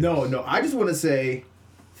ridiculous. No, I just want to say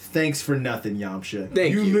thanks for nothing, Yamcha.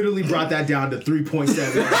 Thank you. You literally brought that down to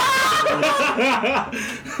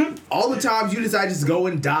 3.7. All the times you decided to just go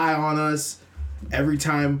and die on us, every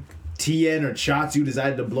time Tien or Chatsu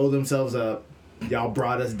decided to blow themselves up, y'all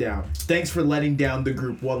brought us down. Thanks for letting down the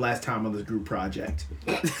group one last time on this group project.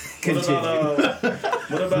 Continue.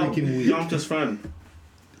 What about Yamcha's friend?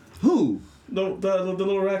 Who? The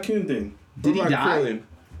little raccoon thing. Did he die? Krillin?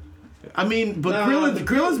 I mean, but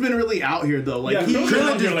Krillin's been really out here though. Like Yeah,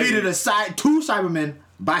 Krillin defeated 2 Cybermen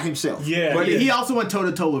by himself. Yeah, but he also went toe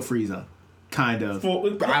to toe with Frieza, kind of. I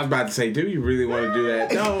was about to say, do you really want to do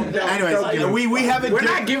that? No. Anyways, we haven't. We're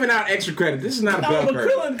not giving out extra credit. This is not a bell but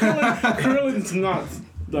curve. Krillin's not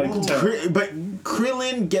like. But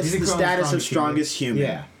Krillin gets the status of strongest human.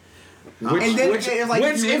 Yeah. Which,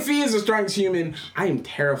 if he is the strongest human, I am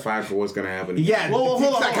terrified for what's going to happen. Yeah, Well,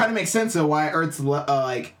 hold on. that kind of makes sense of why Earth's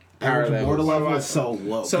like Power average level. mortal level is so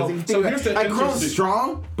low. So here's here's the like Krillin's interesting-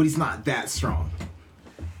 strong, but he's not that strong.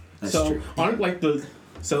 That's So true. aren't like there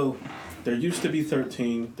used to be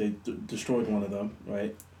 13. They destroyed one of them,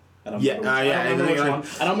 right? I don't remember which one.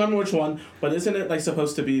 I don't remember which one. But isn't it like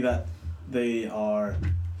supposed to be that the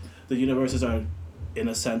universes are in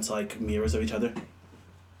a sense like mirrors of each other?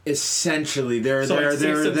 Essentially, they're So, like, 6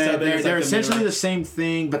 and 7 is like the essentially mirror. the same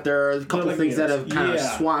thing, but there are a couple like things that mirrors. have kind of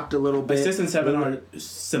Yeah. swapped a little bit. Like 6 and 7 are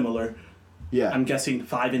similar. Yeah, I'm guessing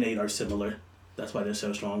 5 and 8 are similar. That's why they're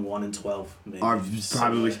so strong. 1 and 12 maybe. are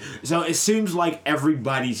probably so. It seems like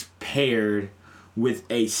everybody's paired with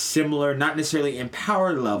a similar, not necessarily in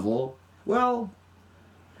power level. Well,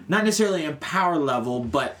 not necessarily in power level,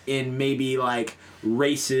 but in maybe like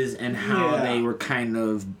races and how Yeah. they were kind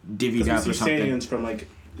of divvied Because up we or see something. Saiyans from like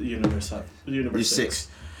universe 6.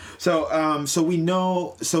 So we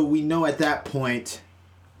know at that point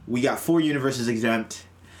we got 4 universes exempt.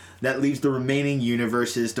 That leaves the remaining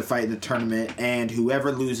universes to fight in the tournament, and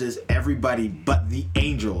whoever loses, everybody but the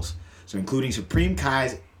angels, so including Supreme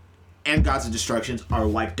Kais and Gods of Destructions, are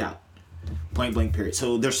wiped out. Point blank period.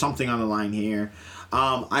 So there's something on the line here.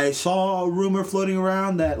 I saw a rumor floating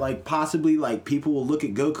around that like possibly like people will look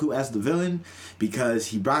at Goku as the villain because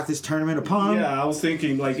he brought this tournament upon. Yeah, I was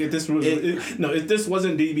thinking like if this was if this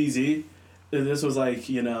wasn't DBZ, if this was like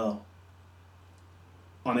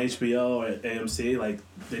on HBO or AMC, like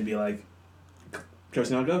they'd be like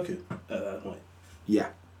cursing out Goku at that point. Yeah.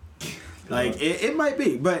 Like it might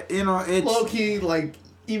be, but it's low key, like,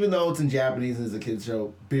 even though it's in Japanese and it's a kids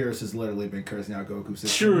show, Beerus has literally been cursing out Goku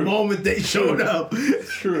since the moment they showed up.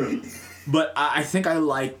 True. But I think I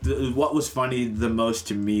liked what was funny the most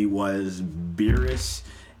to me was Beerus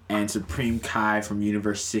and Supreme Kai from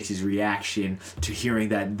Universe 6's reaction to hearing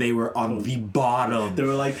that they were on the bottom. They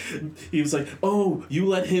were like, he was like, "Oh, you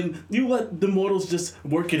let the mortals just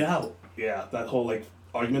work it out." Yeah, that whole like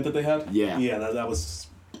argument that they had. Yeah. Yeah, that was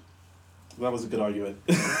a good argument.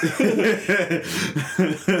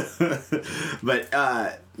 But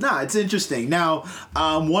no, it's interesting. Now,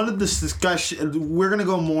 one of this discussion, we're gonna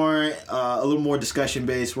go more a little more discussion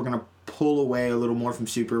based. We're gonna pull away a little more from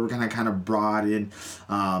Super. We're gonna kind of broaden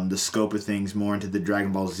the scope of things more into the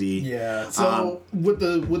Dragon Ball Z. Yeah. So with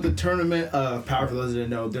the tournament of Power, for those that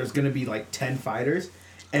didn't know, there's gonna be like 10 fighters.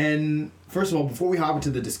 And first of all, before we hop into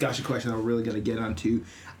the discussion question that we're really gonna get onto,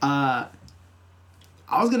 I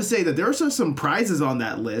was gonna say that there are some prizes on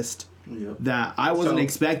that list that I wasn't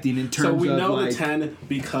expecting in terms of. So we know like, the 10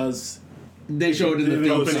 because they showed it in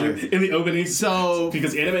the opening. So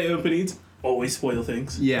because anime openings always spoil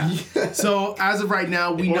things. Yeah. So as of right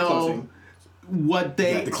now, we know closing. What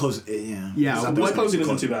they Yeah, the close. Yeah. Yeah. What closing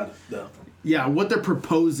isn't too bad though. Yeah, what they're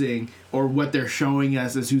proposing or what they're showing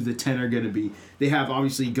us as who the 10 are going to be. They have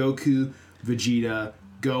obviously Goku, Vegeta,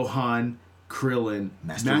 Gohan, Krillin,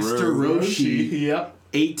 Master Roshi, Yep.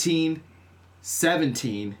 18,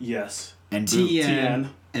 17, Yes. And Boo. Tien,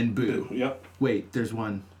 and Boo. Yep. Wait, there's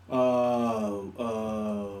one. So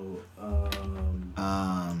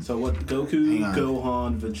what? Goku,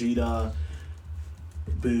 Gohan, Vegeta,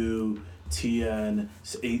 Boo, Tien,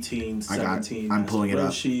 18, 17. I'm pulling it up.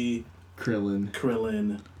 Roshi, Krillin.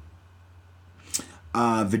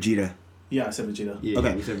 Vegeta. Yeah, I said Vegeta. Yeah,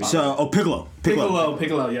 Okay. we said Vegeta. So, Piccolo.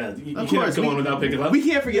 Piccolo, yeah. You Of can't course, go on without Piccolo. We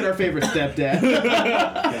can't forget our favorite stepdad.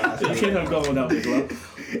 You can't have going without Piccolo.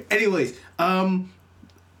 Anyways,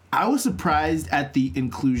 I was surprised at the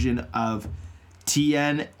inclusion of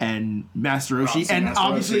Tien and Master Roshi, and Master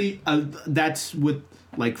obviously that's with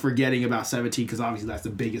like forgetting about 17 because obviously that's the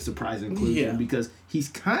biggest surprise inclusion because he's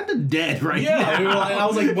kind of dead right now. I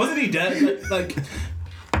was like, wasn't he dead? Like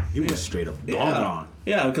He was straight up gone.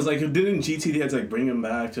 Yeah, because like didn't GT they had to like bring him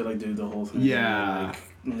back to like do the whole thing? Yeah.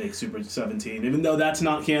 Like make Super 17, even though that's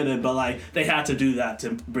not canon, but like they had to do that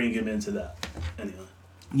to bring him into that. Anyway.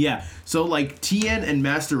 Yeah. So like Tien and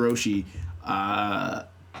Master Roshi,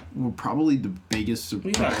 were probably the biggest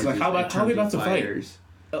surprises. Like how are we about to fight?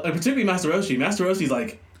 Particularly Master Roshi. Master Roshi's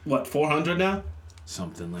like what 400 now.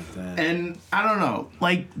 Something like that. And I don't know,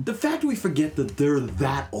 like the fact we forget that they're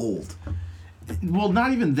that old. Well,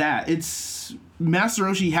 not even that. It's Master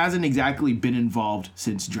Roshi hasn't exactly been involved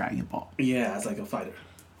since Dragon Ball. Yeah, it's like a fighter.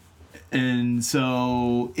 And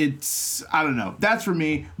so it's I don't know. That's for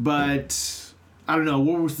me, but I don't know.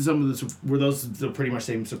 What were some of the were those the pretty much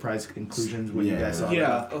same surprise inclusions when you guys saw?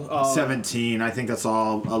 Yeah, 17. I think that's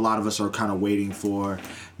all. A lot of us are kind of waiting for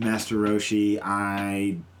Master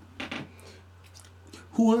Roshi.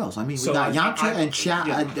 Who else? I mean, we got Yamcha and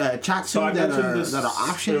Chatsu so that are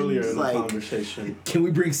options. Earlier in like, the conversation. Can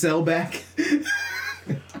we bring Cell back?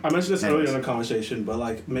 I mentioned this earlier in the conversation, but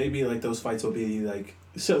like maybe like those fights will be like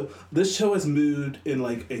so. This show has moved in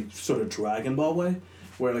like a sort of Dragon Ball way,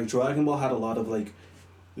 where like Dragon Ball had a lot of like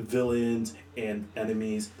villains and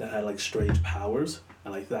enemies that had like strange powers,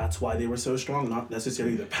 and like that's why they were so strong. Not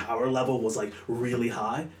necessarily the power level was like really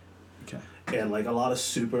high. Okay. And like a lot of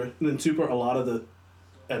a lot of the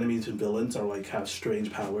enemies and villains are like have strange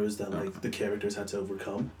powers that like the characters had to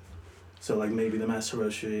overcome. So like maybe the Master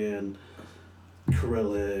Roshi and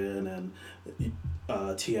Krillin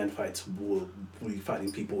and Tien fights will be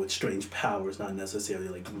fighting people with strange powers, not necessarily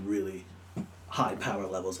like really high power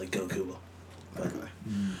levels like Goku will. Okay.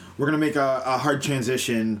 We're gonna make a hard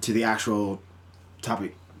transition to the actual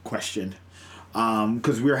topic question.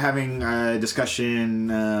 Because we were having a discussion,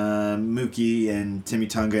 Mookie and Timmy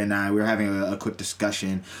Tunga and I, we were having a quick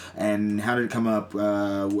discussion. And how did it come up?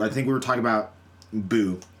 I think we were talking about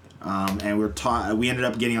Boo. And we ended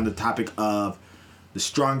up getting on the topic of the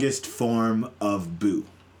strongest form of Boo.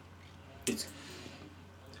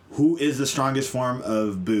 Who is the strongest form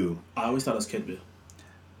of Boo? I always thought it was Kid Boo.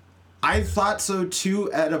 I thought so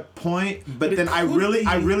too at a point, but then I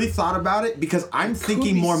really thought about it because I'm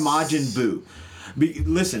thinking more Majin Buu.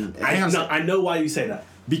 Listen, I know why you say that.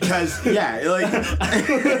 because like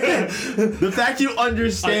the fact you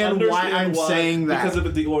understand why I'm saying that because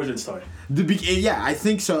of the origin story. I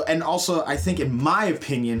think so, and also I think, in my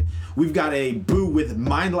opinion, we've got a Boo with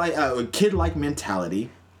a kid-like mentality.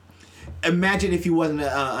 Imagine if he wasn't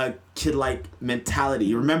a kid-like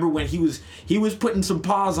mentality. Remember when he was putting some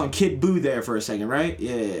paws on Kid Boo there for a second, right?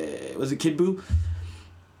 Yeah, was it Kid Boo?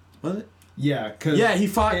 Was it? Yeah, cause he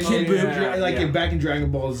fought Kid Boo. Back in Dragon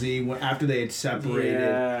Ball Z, after they had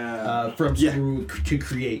separated from Super Boo to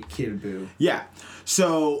create Kid Boo. Yeah,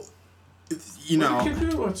 so you know, was it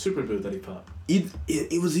Kid Boo or Super Boo that he fought?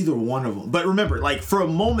 It was either one of them. But remember, like, for a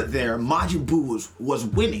moment there, Majin Buu was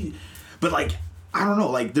winning, but like, I don't know,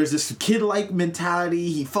 like, there's this kid-like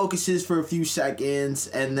mentality. He focuses for a few seconds,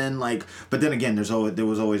 and then like, but then again, there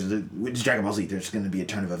was always with Dragon Ball Z. There's going to be a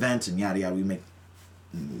turn of events and yada yada.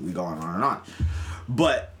 We go on and on.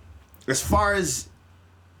 But as far as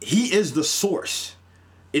he is the source,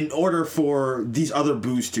 in order for these other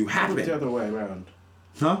Boos to happen, It was the other way around.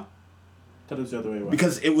 huh? That was the other way around.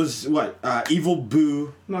 Because it was Evil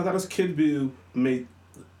Boo. No, that was Kid Boo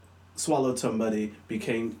swallowed somebody,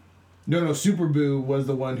 became. No, Super Boo was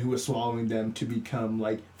the one who was swallowing them to become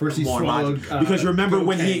like first he More swallowed. because remember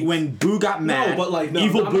Gotenks. when Boo got mad, No, but like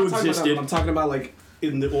Evil I'm Boo not talking about existed. that. I'm talking about like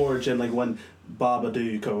in the origin, like when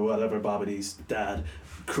Babadook or whatever Babadook's dad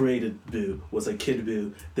created Boo was like Kid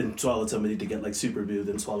Boo, then swallowed somebody to get like Super Boo,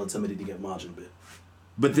 then swallowed somebody to get Majin Buu.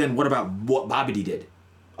 But then what about what Babidi did?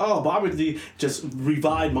 Oh, Babadook just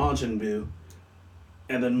revived Majin Buu,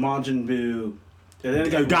 and then Majin Buu, and then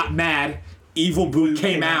it got mad. Evil Boo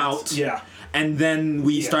came out. Yeah. And then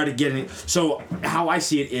we started getting it. So how I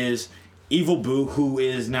see it is Evil Boo, who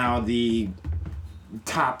is now the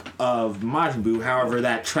top of Majin Buu, however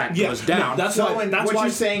that track goes down. What you're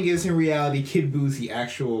saying is, in reality, Kid Boo's the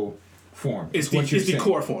actual form. It's the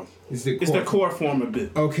core form. It's the core form of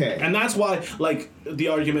Buu. Okay. And that's why, like, the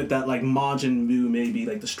argument that, like, Majin Buu may be,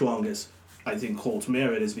 like, the strongest, I think, holds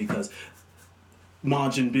merit is because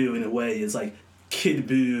Majin Buu, in a way, is, like, Kid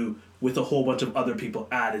Buu with a whole bunch of other people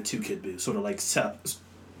added to Kid Buu. Sort of like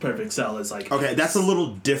Perfect Cell is, like... Okay, that's a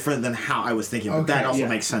little different than how I was thinking, but that also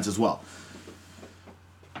makes sense as well.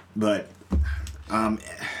 But, I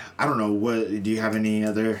don't know, do you have any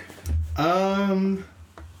other...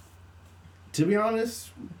 To be honest,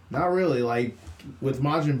 not really. Like, with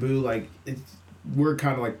Majin Buu, like, we're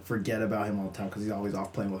kind of like forget about him all the time because he's always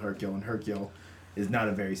off playing with Hercule, and Hercule is not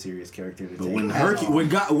a very serious character to take. When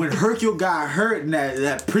Hercule got hurt in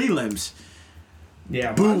that prelims,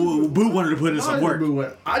 Boo wanted to put in some work.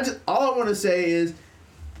 All I want to say is,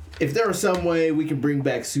 if there was some way we can bring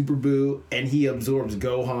back Super Buu and he absorbs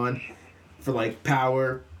Gohan for like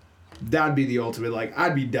power, that'd be the ultimate. Like,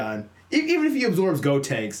 I'd be done. Even if he absorbs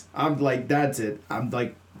Gotenks, I'm like, that's it. I'm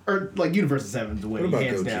like, or like Universe 7's winning, What about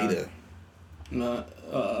hands Gogeta? down.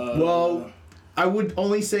 Well, I would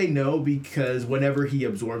only say no because whenever he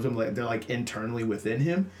absorbs them, like they're like internally within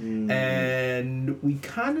him, and we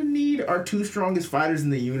kind of need our two strongest fighters in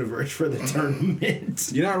the universe for the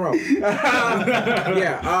tournament. You're not wrong.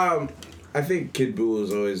 Yeah. I think Kid Buu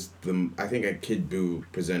was always Kid Buu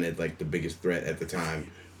presented like the biggest threat at the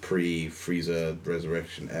time. Pre-Frieza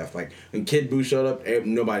Resurrection F. Like, when Kid Buu showed up,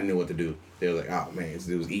 nobody knew what to do. They were like, oh man, this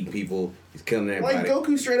dude was eating people. He's killing everybody. Like,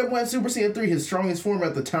 Goku straight up went Super Saiyan 3, his strongest form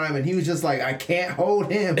at the time, and he was just like, I can't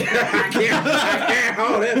hold him. I can't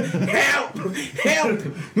hold him.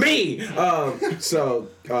 Help me.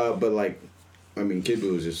 But like, I mean, Kid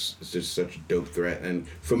Buu is just such a dope threat. And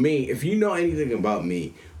for me, if you know anything about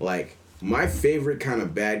me, like, my favorite kind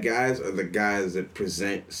of bad guys are the guys that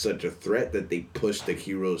present such a threat that they push the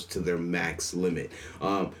heroes to their max limit.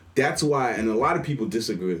 That's why, and a lot of people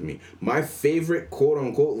disagree with me, my favorite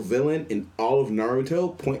quote-unquote villain in all of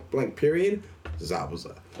Naruto, point blank period, is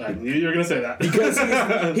Zabuza. I knew you were going to say that. Because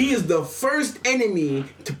he is the first enemy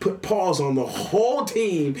to put pause on the whole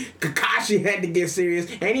team. Kakashi had to get serious,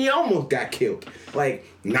 and he almost got killed. Like,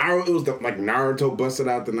 Naruto busted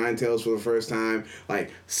out the Nine Tails for the first time.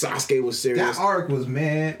 Like, Sasuke was serious. That arc was,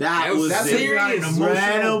 man. That was serious.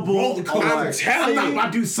 Incredible. I'm telling you. My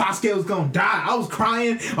dude Sasuke was gonna die. I was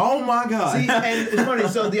crying. Oh my god. See, and it's funny.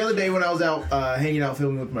 So the other day when I was out hanging out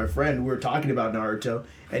filming with my friend, we were talking about Naruto,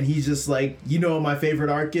 and he's just like, you know what my favorite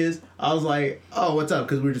arc is? I was like, oh, what's up?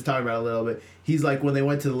 Because we were just talking about it a little bit. He's like, when they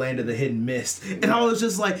went to the land of the hidden mist, and I was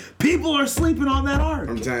just like, people are sleeping on that arc.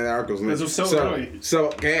 I'm telling you, that arc was Because it was so early.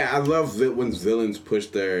 So yeah, I love when villains push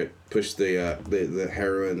the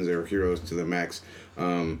heroines or heroes to the max,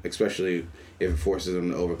 especially if it forces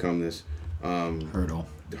them to overcome this Hurdle.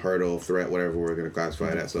 hurdle, threat, whatever we're gonna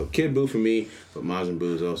classify that. So Kid Buu for me, but Majin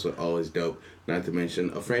Buu is also always dope. Not to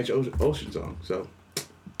mention a French Ocean song. So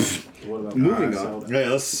moving on. Okay,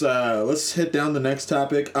 let's hit down the next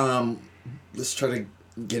topic. Let's try to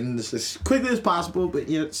get into this as quickly as possible, but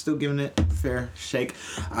yet still giving it a fair shake.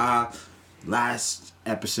 Last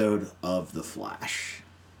episode of The Flash.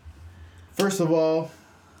 First of all,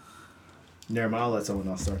 never mind, I'll let someone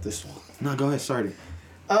else start this one. No, go ahead, start it.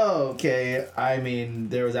 Okay, I mean,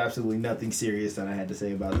 there was absolutely nothing serious that I had to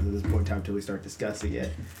say about it at this point in time until we start discussing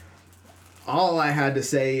it. All I had to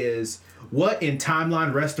say is, what in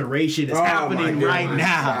timeline restoration is happening right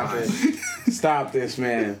now? Stop it. Stop this,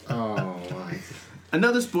 man. Oh my.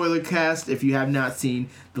 Another spoiler cast if you have not seen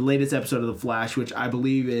the latest episode of The Flash, which I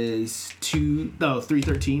believe is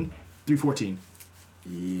 314.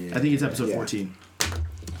 Yeah. I think it's episode 14.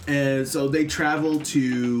 And so they travel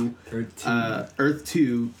to Earth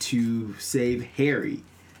 2 to save Harry.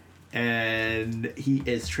 And he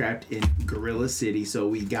is trapped in Gorilla City. So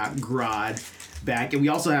we got Grodd back. And we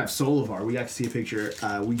also have Solovar. We got to see a picture.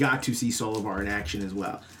 We got to see Solovar in action as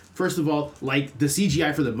well. First of all, like, the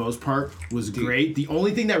CGI for the most part was great. The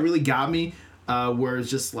only thing that really got me was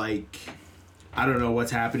just like, I don't know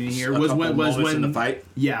what's happening here. Was when in the fight.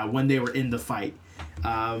 Yeah, when they were in the fight.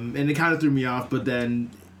 And it kind of threw me off, but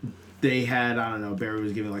then they had, I don't know, Barry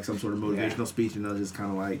was giving like some sort of motivational speech, and I was just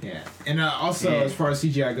kind of like... Yeah. And also, as far as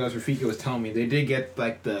CGI goes, Rafiki was telling me, they did get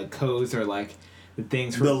like the codes or like the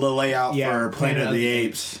things for... The layout for Planet of the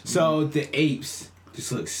Apes. So the apes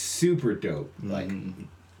just look super dope. Like,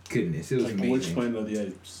 goodness, it was amazing. Which Planet of the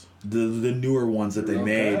Apes? The newer ones that they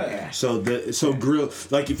made. So Gorilla,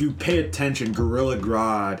 like, if you pay attention, Gorilla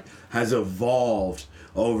Grodd has evolved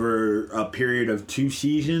over a period of 2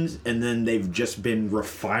 seasons, and then they've just been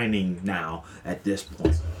refining now at this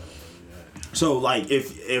point. So like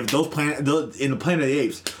if those in the Planet of the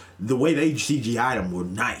Apes, the way they CGI'd them were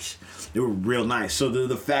nice. They were real nice. So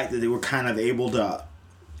the fact that they were kind of able to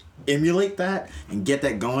emulate that and get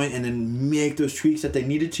that going and then make those tweaks that they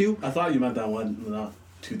needed to. I thought you meant that one, not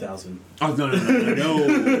 2000. Oh, no.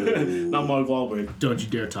 Not Mark Wahlberg. Don't you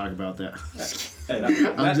dare talk about that. Hey,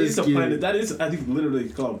 that is a planet. That is, I think, literally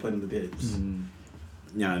called Planet of the Apes.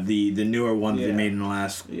 Yeah, the newer one that they made in the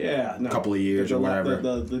last couple of years or whatever.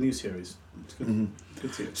 The new series. It's good.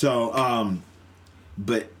 Good series. So,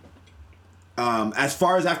 as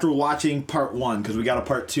far as after watching part 1, because we got a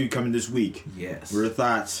part 2 coming this week. Yes. What are your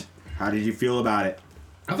thoughts? How did you feel about it?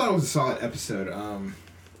 I thought it was a solid episode. As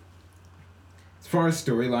far as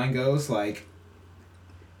storyline goes, like,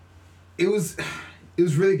 it was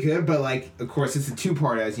really good, but like, of course, it's a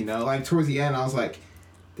 2-part, as you know. Like, towards the end, I was like,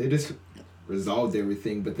 they just resolved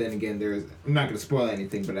everything, but then again, I'm not gonna spoil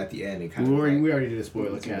anything, but at the end, it kind of we already did a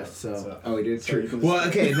spoiler cast, so oh, we did. So True. Well,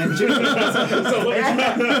 okay, then Gypsy.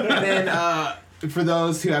 And then for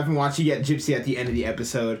those who haven't watched, you get Gypsy at the end of the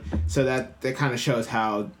episode, so that kind of shows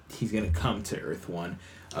how he's gonna come to Earth 1.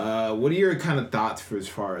 What are your kind of thoughts for as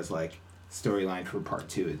far as like storyline for part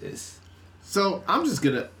 2 of this? So I just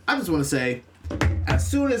want to say, as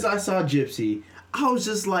soon as I saw Gypsy, I was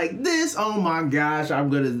just like, oh my gosh, I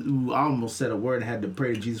almost said a word and had to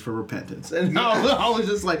pray to Jesus for repentance. And I was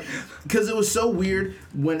just like, because it was so weird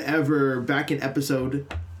whenever back in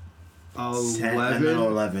episode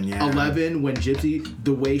 11, when Gypsy,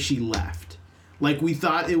 the way she left. Like, we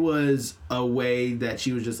thought it was a way that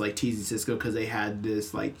she was just like teasing Cisco because they had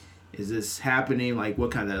this, like, is this happening? Like,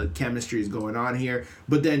 what kind of chemistry is going on here?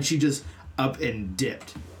 But then she just up and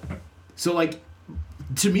dipped. So, like,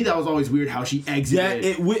 to me, that was always weird how she exited.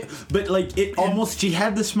 Yeah, but like it almost. She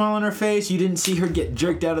had the smile on her face. You didn't see her get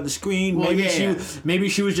jerked out of the screen. Well, maybe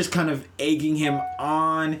she was just kind of egging him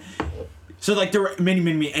on. So like there were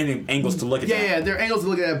many angles to look at. Yeah, there are angles to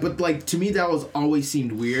look at. But like to me, that was always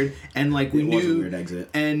seemed weird. And like we knew, was a weird exit.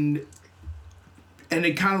 And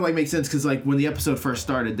it kind of like makes sense because like when the episode first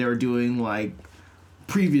started, they were doing like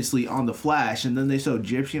previously on The Flash, and then they showed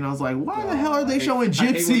Gypsy, and I was like, why the hell are they showing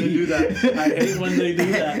Gypsy? I hate when they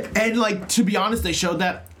do that. And like, to be honest, they showed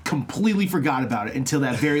that, completely forgot about it until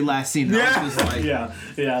that very last scene. Yeah. I was just like, yeah,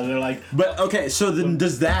 they're like... But, okay, so then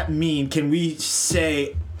does that mean, can we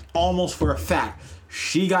say almost for a fact,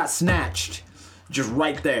 she got snatched just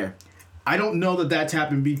right there? I don't know that that's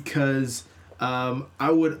happened because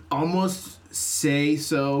I would almost say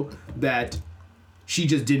so that she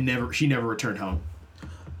just she never returned home.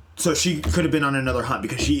 So she could have been on another hunt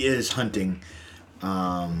because she is hunting.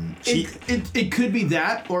 It could be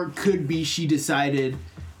that, or it could be she decided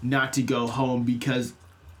not to go home because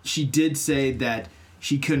she did say that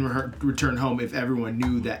she couldn't return home if everyone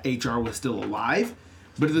knew that HR was still alive.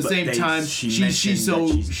 But at the same time, she's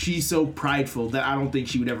mentioned she's so prideful that I don't think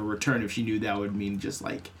she would ever return if she knew that would mean just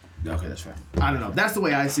like, okay, that's fair. I don't know. That's the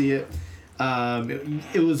way I see it.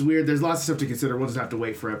 It was weird. There's lots of stuff to consider. We'll just have to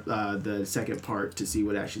wait for the second part to see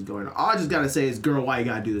what actually is going on. All I just gotta say is, girl, why you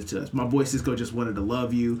gotta do this to us? My boy Cisco just wanted to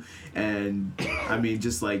love you, and I mean,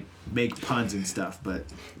 just like make puns and stuff. But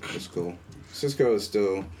It's cool. Cisco is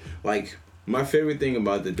still like my favorite thing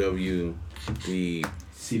about the CW.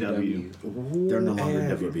 They're no longer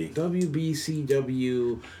WB.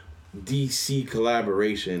 WBCW DC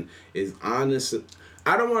collaboration is honest.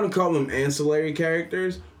 I don't want to call them ancillary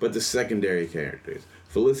characters, but the secondary characters.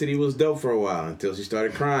 Felicity was dope for a while until she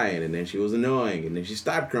started crying, and then she was annoying, and then she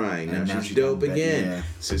stopped crying. Now she's dope again. Yeah.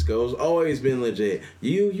 Cisco's always been legit.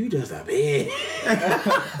 You just a bitch.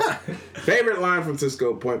 Favorite line from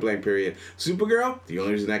Cisco, point blank period. Supergirl, the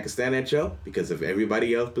only reason I can stand that show, because of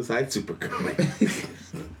everybody else besides Supergirl.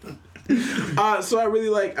 So I really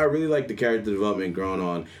like the character development going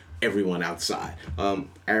on everyone outside.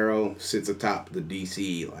 Arrow sits atop the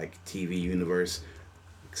DC like TV universe,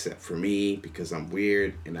 except for me because I'm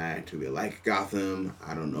weird and I actually like Gotham.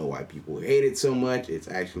 I don't know why people hate it so much. It's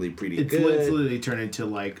actually pretty good. It's literally turned into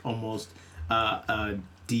like almost a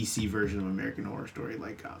DC version of American Horror Story,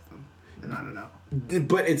 like Gotham. And I don't know.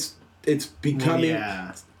 But it's becoming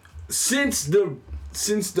since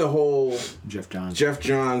the whole Jeff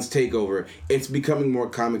Johns takeover, it's becoming more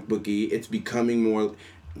comic booky. It's becoming more.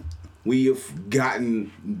 We have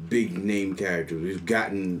gotten big name characters. We've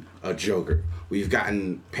gotten a Joker. We've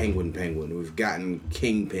gotten Penguin. We've gotten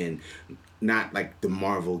Kingpin. Not like the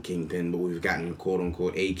Marvel Kingpin, but we've gotten quote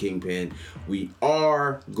unquote a Kingpin. We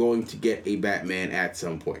are going to get a Batman at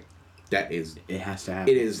some point. It has to happen.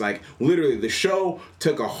 It is like literally the show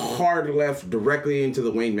took a hard left directly into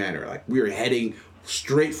the Wayne Manor. Like we are heading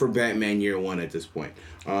straight for Batman Year One at this point.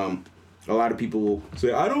 A lot of people will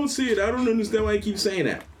say, I don't see it. I don't understand why you keep saying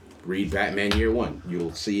that. Read Batman Year One.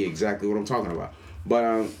 You'll see exactly what I'm talking about.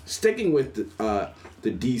 But sticking with the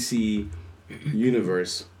DC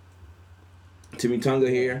universe, Timmy Tonga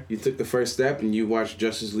here. You took the first step and you watched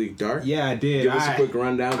Justice League Dark. Yeah, I did. Give us a quick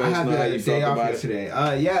rundown. I had the day off yesterday.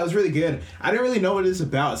 Yeah, it was really good. I didn't really know what it's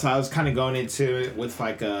about, so I was kind of going into it with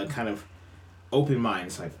like a kind of open mind.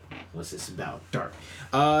 It's like, what's this about? Dark.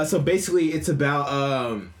 So basically, it's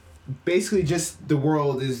about basically just the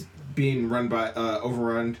world is being run by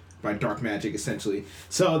overrun by dark magic, essentially.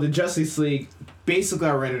 So the Justice League basically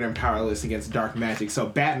are rendered and powerless against dark magic. So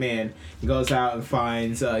Batman goes out and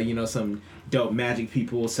finds some dope magic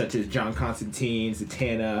people such as John Constantine,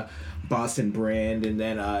 Zatanna, Boston Brand, and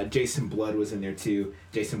then Jason Blood was in there too.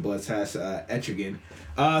 Jason Blood has Etrigan.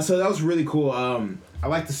 So that was really cool. I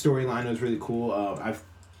like the storyline. It was really cool. I'm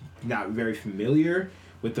not very familiar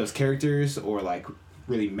with those characters or like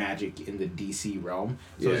really magic in the DC realm.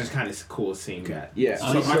 So it's just kind of cool seeing that. Yeah.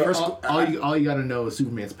 All you gotta know is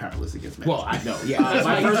Superman's powerless against magic. Well, I know. Yeah.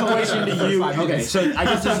 My first question to you. Okay, so I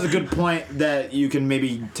guess this is a good point that you can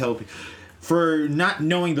maybe tell people. For not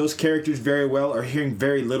knowing those characters very well or hearing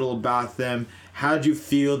very little about them, how did you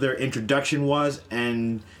feel their introduction was?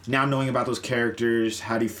 And now knowing about those characters,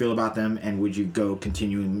 how do you feel about them? And would you go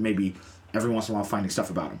continuing maybe every once in a while finding stuff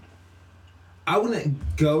about them? I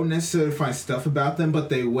wouldn't go necessarily find stuff about them, but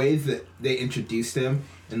the way that they introduced them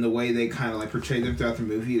and the way they kind of like portrayed them throughout the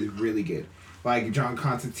movie is really good. Like John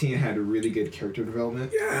Constantine had a really good character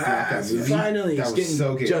development throughout that movie. Finally, that he's was getting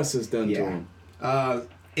so good. justice done to him.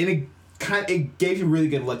 And it gave you a really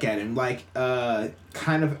good look at him. Like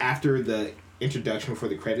kind of after the introduction for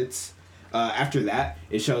the credits, after that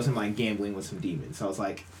it shows him like gambling with some demons. So I was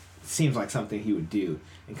like, seems like something he would do,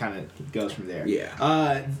 and kind of goes from there.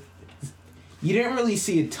 Yeah. You didn't really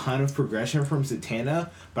see a ton of progression from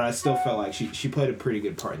Zatanna, but I still felt like she played a pretty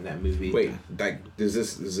good part in that movie. Wait, like, is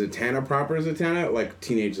this Zatanna proper Zatanna? Like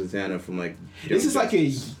teenage Zatanna from like... This is like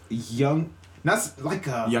a young... Not like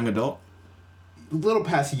a... Young adult? Little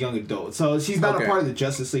past a young adult. So she's not a part of the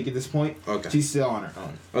Justice League at this point. Okay. She's still on her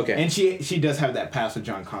own. Okay. And she does have that past with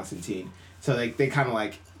John Constantine. So they kind of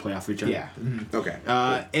like... Play off each other? Yeah. Mm-hmm. Okay.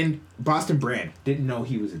 And Boston Brand, didn't know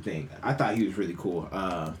he was a thing. I thought he was really cool.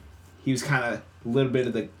 He was kind of a little bit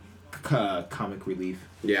of the comic relief.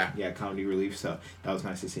 Yeah. Yeah, comedy relief. So that was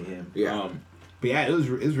nice to see him. Yeah. But yeah, it was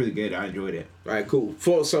really good. I enjoyed it. All right, cool.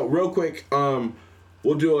 So real quick,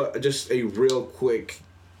 we'll do just a real quick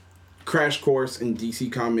crash course in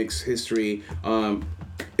DC Comics history.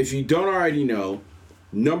 If you don't already know,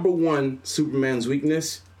 number 1, Superman's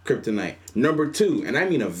weakness, kryptonite. Number 2, and I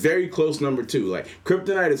mean a very close number 2. Like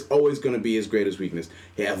kryptonite is always going to be his greatest weakness.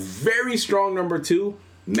 Yeah, very strong number 2.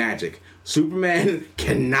 magic. Superman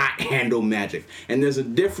cannot handle magic. And there's a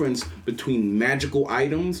difference between magical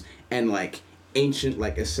items and like ancient,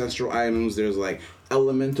 like ancestral items. There's like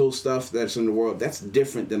elemental stuff that's in the world. That's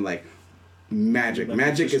different than like magic.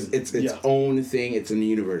 Magic is its own thing. It's in the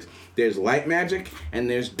universe. There's light magic and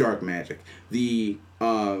there's dark magic. The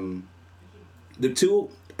two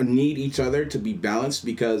need each other to be balanced,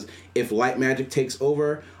 because if light magic takes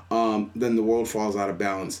over, then the world falls out of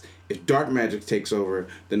balance. If dark magic takes over,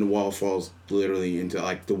 then the wall falls literally into,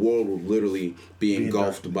 like, the world will literally be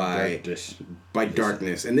engulfed by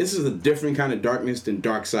darkness. And this is a different kind of darkness than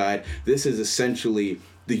Darkseid. This is essentially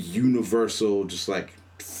the universal, just like,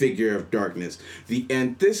 figure of darkness. The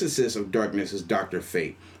antithesis of darkness is Dr.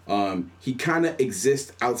 Fate. He kind of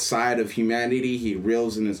exists outside of humanity. He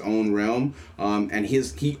reels in his own realm, and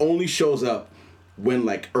he only shows up when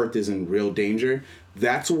like Earth is in real danger.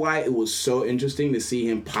 That's why it was so interesting to see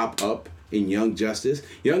him pop up in Young Justice.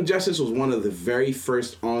 Young Justice was one of the very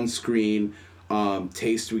first on-screen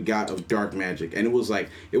taste we got of dark magic, and it was like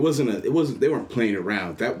they weren't playing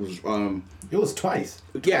around. That was it was twice.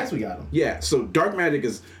 Twice we got him. Yeah, so dark magic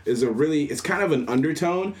is it's kind of an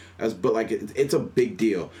undertone, but like it's a big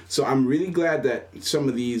deal. So I'm really glad that some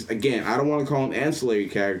of these, again, I don't want to call them ancillary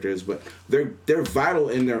characters, but they're vital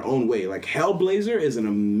in their own way. Like Hellblazer is an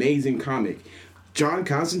amazing comic. John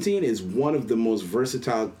Constantine is one of the most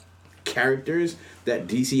versatile characters that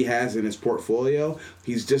DC has in its portfolio.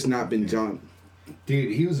 He's just not been John.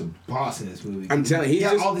 Dude, he was a boss in this movie. I'm telling you, he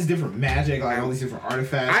had all these different magic, like all these different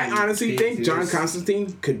artifacts. I honestly think John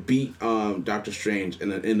Constantine could beat Doctor Strange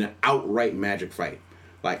in an outright magic fight.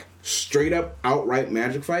 Like, straight up outright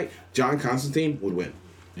magic fight, John Constantine would win.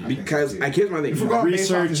 Because, like, here's my thing. He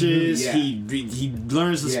researches, he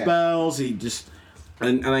learns the spells, he just...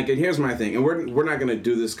 And like, and here's my thing, and we're not gonna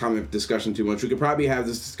do this comic discussion too much. We could probably have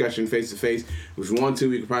this discussion face to face. If we want to,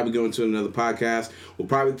 we could probably go into another podcast. We'll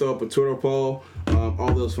probably throw up a Twitter poll,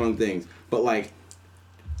 all those fun things. But like,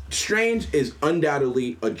 Strange is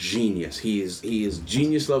undoubtedly a genius. He is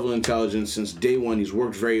genius level intelligence since day one. He's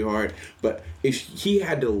worked very hard. But if he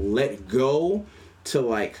had to let go to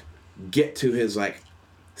like get to his like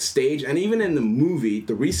stage, and even in the movie,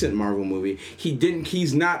 the recent Marvel movie,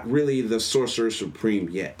 he's not really the Sorcerer Supreme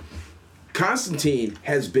yet. Constantine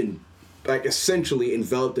has been like essentially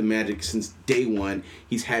enveloped in magic since day one.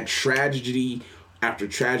 He's had tragedy after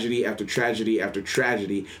tragedy after tragedy after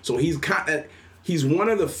tragedy. So he's one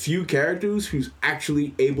of the few characters who's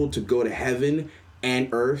actually able to go to heaven and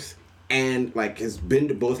earth, and like has been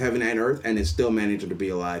to both heaven and earth and is still managing to be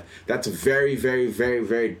alive. That's a very, very, very,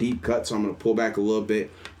 very deep cut, so I'm going to pull back a little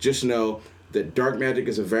bit. Just know that dark magic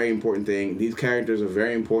is a very important thing. These characters are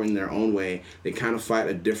very important in their own way. They kind of fight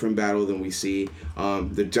a different battle than we see.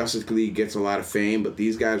 The Justice League gets a lot of fame, but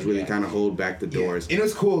these guys really kind of hold back the doors. And it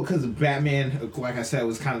was cool because Batman, like I said,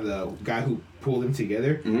 was kind of the guy who pulled them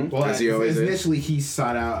together. Mm-hmm. Well, as he always initially is. he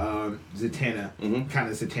sought out Zatanna. Mm-hmm. Kind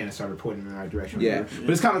of Zatanna started pointing him in the right direction. Yeah. But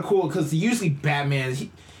it's kind of cool because usually Batman,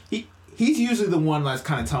 he's usually the one that's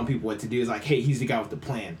kind of telling people what to do. It's like, hey, he's the guy with the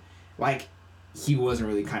plan. Like, he wasn't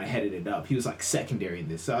really kind of headed it up. He was like secondary in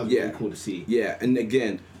this. So that was really cool to see. Yeah, and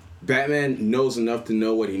again, Batman knows enough to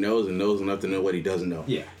know what he knows and knows enough to know what he doesn't know.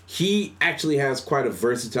 Yeah. He actually has quite a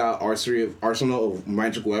versatile arsenal of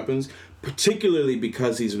magical weapons, particularly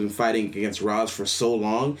because he's been fighting against Ra's for so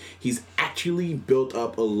long. He's actually built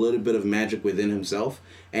up a little bit of magic within himself,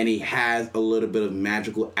 and he has a little bit of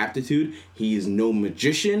magical aptitude. He is no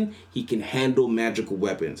magician. He can handle magical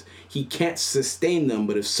weapons. He can't sustain them,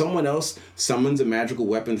 but if someone else summons a magical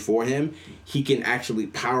weapon for him, he can actually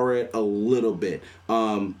power it a little bit.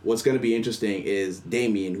 What's going to be interesting is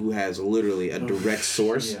Damian, who has literally a direct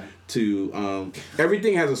source to...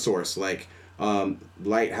 everything has a source, like...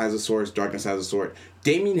 light has a source, darkness has a source.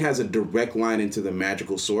 Damian has a direct line into the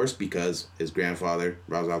magical source because his grandfather,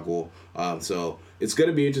 Ra's al Ghul. So it's going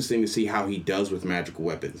to be interesting to see how he does with magical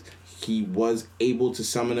weapons. He was able to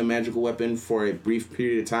summon a magical weapon for a brief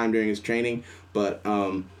period of time during his training, but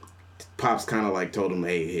Pops kind of like told him,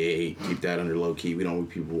 hey, keep that under low key. We don't want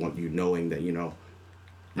people want you knowing that, you know.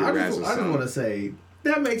 I just want to say...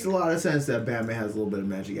 That makes a lot of sense that Batman has a little bit of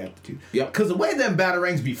magic aptitude. Yep. Because the way them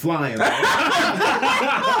batarangs be flying.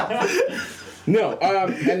 No,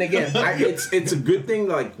 and again, it's a good thing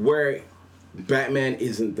like where Batman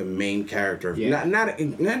isn't the main character. Yeah. Not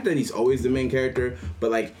that he's always the main character, but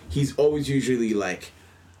like he's always usually like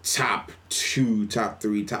top 2, top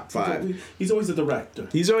 3, top 5. He's always the director.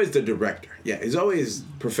 He's always the director. Yeah, he's always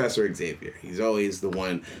Professor Xavier. He's always the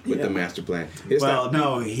one with the master plan.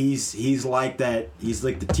 No, he's like that. He's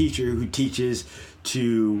like the teacher who teaches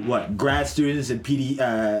to grad students and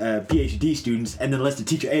PhD students, and then lets the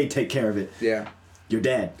teacher A take care of it. Yeah. Your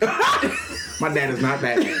dad. My dad is not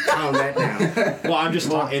Batman. Calm that down. Well, I'm just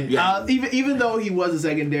talking. Even though he was a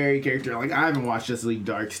secondary character, like I haven't watched Justice League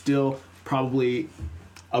Dark, still probably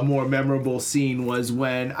a more memorable scene was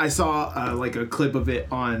when I saw like a clip of it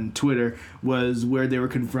on Twitter, was where they were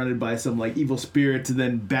confronted by some like evil spirits, and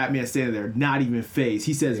then Batman standing there, not even phased.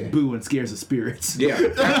 He says boo and scares the spirits. Yeah.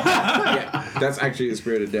 That's actually the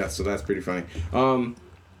spirit of death, so that's pretty funny.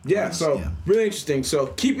 Really interesting. So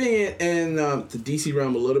keeping it in the DC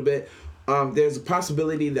realm a little bit, there's a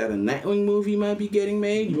possibility that a Nightwing movie might be getting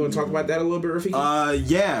made. You want to talk about that a little bit,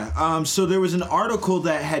 Rafiki? So there was an article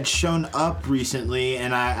that had shown up recently,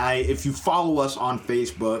 and I if you follow us on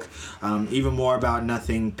Facebook, Even More About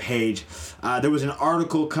Nothing page, there was an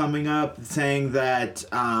article coming up saying that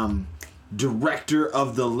director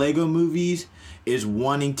of the Lego movies is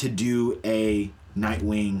wanting to do a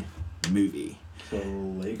Nightwing movie. So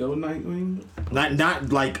Lego Nightwing?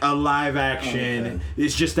 Not like a live action. Okay.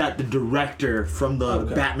 It's just that the director from the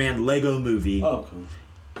Batman Lego movie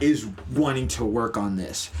is wanting to work on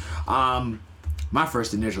this. My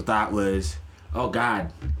first initial thought was, oh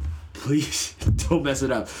God, please don't mess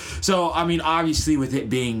it up. So, I mean, obviously with it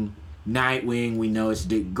being Nightwing, we know it's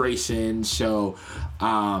Dick Grayson, so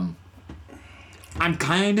I'm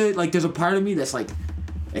kind of like, there's a part of me that's like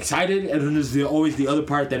excited, and then there's always the other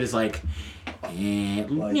part that is like,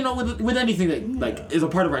 with anything that is a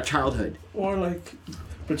part of our childhood, or like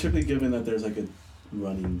particularly given that there's like a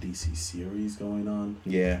running DC series going on.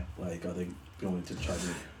 Yeah. Like, are they going to try to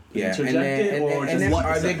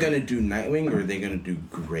are they gonna do Nightwing, or are they gonna do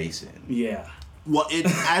Grayson? Yeah. Well,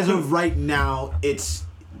 as of right now, it's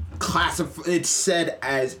it's said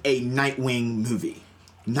as a Nightwing movie,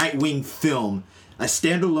 Nightwing film. A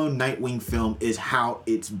standalone Nightwing film is how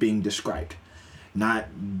it's being described. Not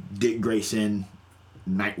Dick Grayson,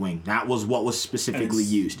 Nightwing. That was what was specifically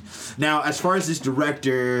used. Now, as far as this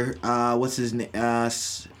director, what's his name?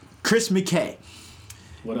 Chris McKay.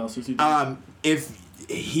 What else was he doing? If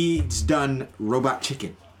he's done Robot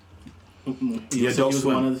Chicken. He was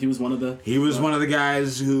one of the. He was one of the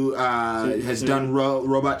guys who has done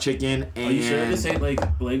Robot Chicken. And are you sure this ain't like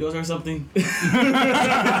Legos or something?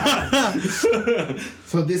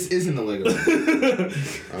 So this isn't a Lego.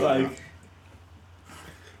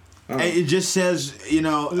 It just says,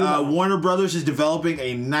 Warner Brothers is developing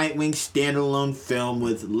a Nightwing standalone film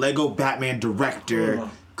with Lego Batman director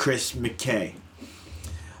Chris McKay.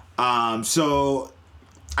 So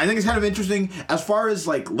I think it's kind of interesting. As far as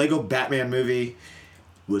like Lego Batman movie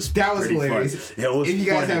was hilarious. Fun. It was. If you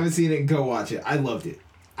guys haven't seen it, go watch it. I loved it.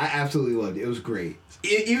 I absolutely loved it. It was great.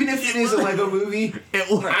 Even if it is a Lego movie,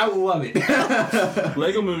 I love it.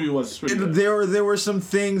 Lego movie was pretty good. There were some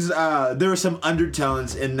things. There were some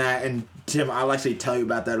undertones in that, and Tim, I'll actually tell you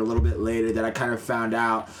about that a little bit later. That I kind of found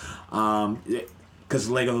out. Because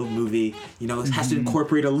Lego movie, has to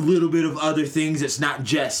incorporate a little bit of other things. It's not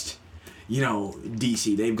just,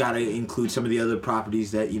 DC. They've got to include some of the other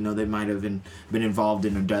properties that, they might have been involved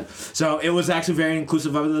in or done. So it was actually very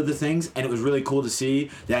inclusive of other things, and it was really cool to see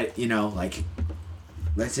that,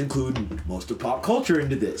 let's include most of pop culture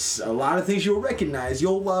into this. A lot of things you'll recognize,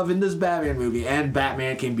 you'll love in this Batman movie, and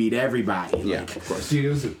Batman can beat everybody. Yeah, of course. Dude, it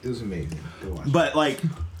was amazing. Go watch it. But,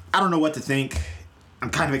 I don't know what to think. I'm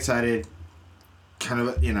kind of excited.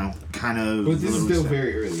 But this is still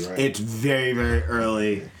very early, right? It's very, very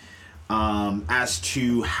early as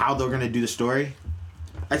to how they're going to do the story.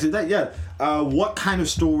 Actually, what kind of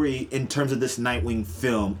story in terms of this Nightwing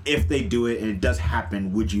film, if they do it and it does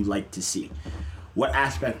happen, would you like to see? What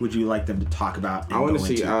aspect would you like them to talk about? I want to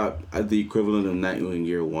see the equivalent of Nightwing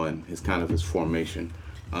Year One. Is kind of his formation.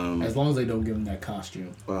 As long as they don't give him that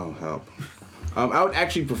costume. Well, help. I would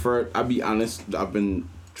actually prefer. I'll be honest. I've been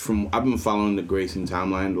following the Grayson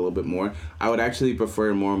timeline a little bit more. I would actually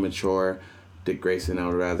prefer more mature Dick Grayson. I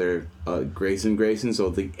would rather Grayson. So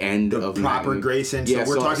the end of proper Nightwing. Grayson. So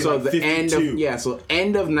we're talking about the 52.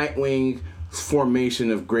 end of Nightwing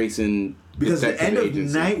formation of Grayson. Because the end of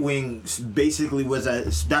Nightwing basically was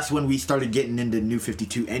that's when we started getting into New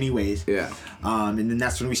 52 anyways. Yeah. And then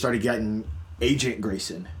that's when we started getting Agent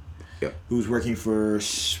Grayson. Yep. Who's working for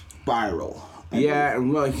Spiral. Yeah,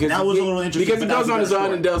 well, that was a little interesting. Because he goes on his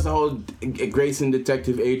own and does the whole Grayson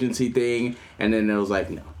detective agency thing, and then it was like,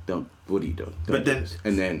 no, don't. What are you doing? But then,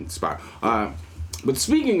 and then Spiral. But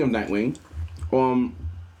speaking of Nightwing,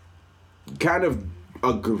 kind of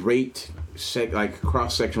a great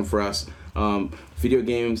cross section for us. Video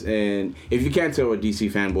games, and if you can't tell, we're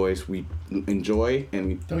DC fanboys. We enjoy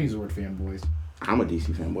and Don't use the word fanboys. I'm a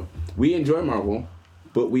DC fanboy. We enjoy Marvel,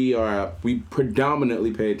 but we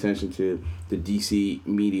predominantly pay attention to the DC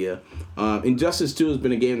media. Injustice 2 has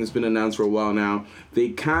been a game that's been announced for a while now. They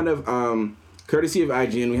kind of, courtesy of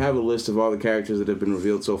IGN, we have a list of all the characters that have been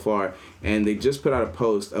revealed so far, and they just put out a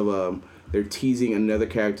post of they're teasing another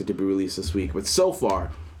character to be released this week. But so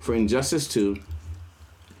far, for Injustice 2,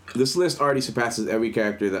 this list already surpasses every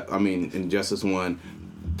character Injustice 1,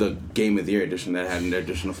 the Game of the Year edition that had an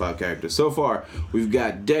additional 5 characters. So far, we've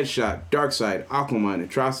got Deadshot, Darkseid, Aquaman,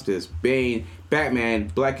 Atrocitus, Bane,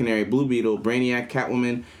 Batman, Black Canary, Blue Beetle, Brainiac,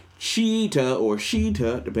 Catwoman, Cheetah, or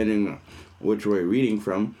Sheeta, depending on which way you're reading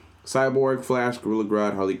from, Cyborg, Flash, Gorilla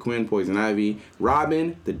Grodd, Harley Quinn, Poison Ivy,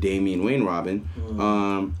 Robin, the Damian Wayne Robin,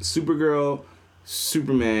 Supergirl,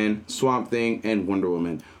 Superman, Swamp Thing, and Wonder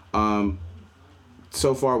Woman.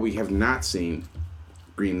 So far, we have not seen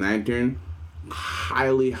Green Lantern.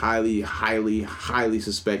 Highly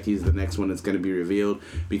suspect he's the next one that's going to be revealed,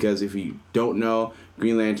 because if you don't know,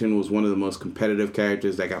 Green Lantern was one of the most competitive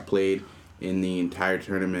characters that got played in the entire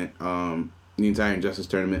tournament, the entire Injustice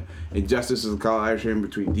tournament. Injustice is a collaboration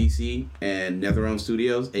between DC and NetherRealm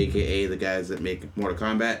Studios, aka the guys that make Mortal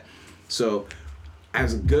Kombat. So,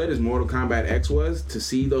 as good as Mortal Kombat X was, to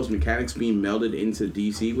see those mechanics being melded into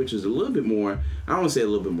DC, which is a little bit more, I don't want to say a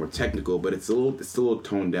little bit more technical, but it's a little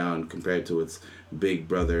toned down compared to its big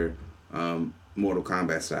brother Mortal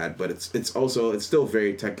Kombat side. But it's still a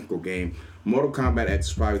very technical game. Mortal Kombat X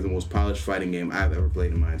is probably the most polished fighting game I've ever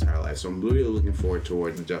played in my entire life. So I'm really looking forward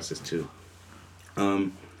towards Injustice 2.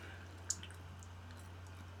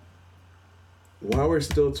 While we're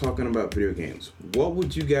still talking about video games, what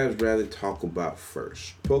would you guys rather talk about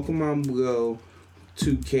first? Pokemon Go,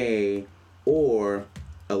 2K, or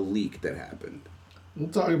a leak that happened? We'll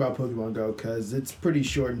talk about Pokemon Go because it's pretty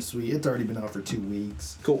short and sweet. It's already been out for 2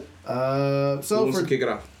 weeks. Cool. Kick it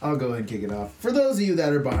off. I'll go ahead and kick it off. For those of you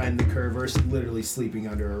that are behind the curve or literally sleeping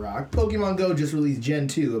under a rock, Pokemon Go just released Gen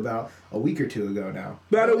 2 about a week or two ago now.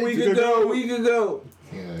 About a week ago.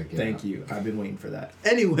 Yeah, thank you. I've been waiting for that.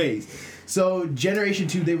 Anyways, so Generation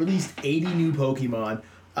 2, they released 80 new Pokemon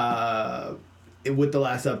with the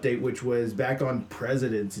last update, which was back on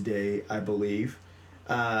President's Day, I believe.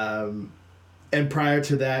 And prior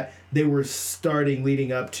to that, they were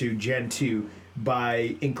leading up to Gen 2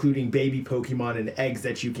 by including baby Pokemon and eggs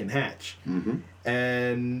that you can hatch. Mm-hmm.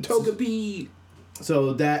 And Togepi!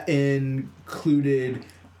 So that included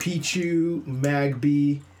Pichu,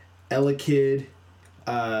 Magby, Elekid,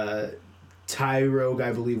 Tyrogue,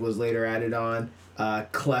 I believe, was later added on,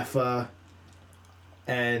 Cleffa,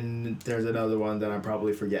 and there's another one that I'm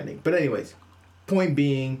probably forgetting. But anyways, point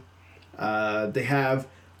being, they have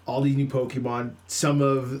all these new Pokemon. Some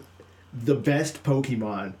of the best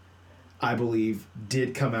Pokemon, I believe,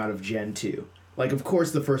 did come out of Gen 2. Like, of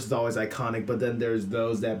course, the first is always iconic, but then there's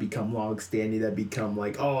those that become long-standing, that become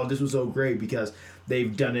like, oh, this was so great because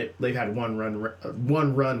they've done it. They've had one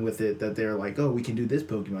run with it that they're like, oh, we can do this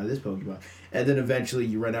Pokemon, and then eventually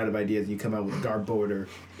you run out of ideas and you come out with Garbodor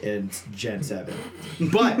in Gen 7.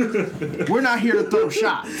 But we're not here to throw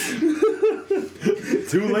shots.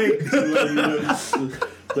 Too late.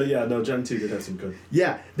 But yeah, no, Gen 2 did have some good.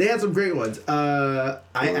 Yeah, they had some great ones. I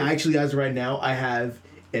actually, as of right now, I have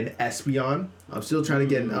an Espeon. I'm still trying to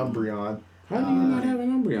get an Umbreon. How do you not have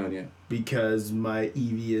an Umbreon yet? Because my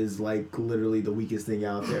Eevee is like literally the weakest thing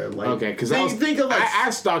out there. Like, okay, because I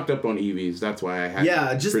stocked up on Eevees. That's why I had.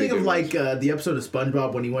 Yeah, just think of like the episode of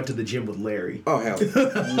SpongeBob when he went to the gym with Larry. Oh hell.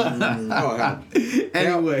 Oh hell.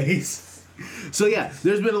 Anyways. So yeah,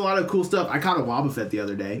 there's been a lot of cool stuff. I caught a Wobbuffet the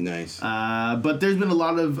other day. Nice. But there's been a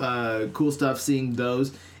lot of cool stuff seeing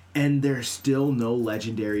those, and there's still no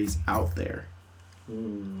legendaries out there,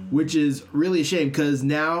 which is really a shame because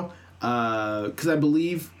now, because I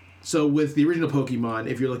believe, so with the original Pokemon,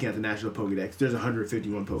 if you're looking at the National Pokédex, there's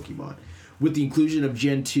 151 Pokemon. With the inclusion of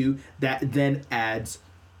Gen 2, that then adds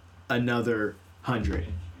another 100.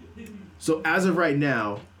 So as of right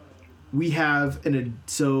now, we have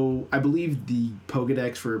so I believe the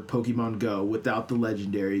Pokédex for Pokemon Go without the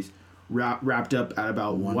legendaries wrapped up at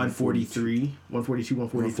about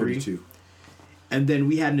 142. And then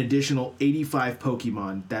we had an additional 85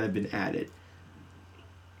 Pokemon that have been added.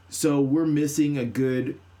 So we're missing a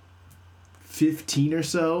good 15 or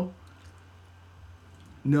so.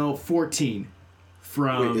 No, 14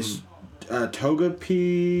 from. Wait, is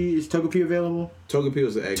Togepi? Is Togepi available? Togepi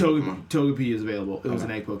was the egg Pokemon. Togepi is available. It was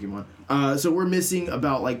an egg Pokemon. So we're missing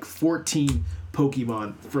about like 14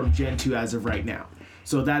 Pokemon from Gen 2 as of right now.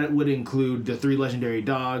 So that would include the 3 legendary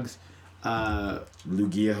dogs,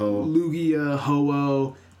 Lugia,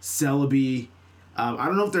 Ho-Oh, Celebi. I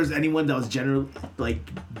don't know if there's anyone that was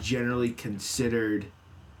generally considered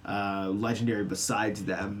legendary besides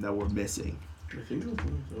them that were missing. I think it was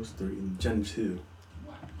one of those 3 in Gen 2.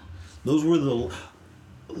 Those were the.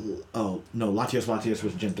 Oh no, Latios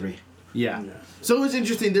was Gen 3. Yeah. So it's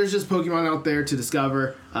interesting. There's just Pokemon out there to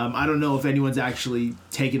discover. I don't know if anyone's actually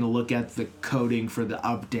taken a look at the coding for the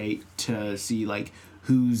update to see like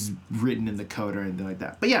who's written in the code or anything like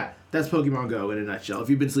that. But yeah, that's Pokemon Go in a nutshell. If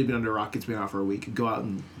you've been sleeping under a rock, it's been out for a week. Go out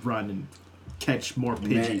and run and catch more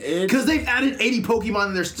Pidgey. Because they've added 80 Pokemon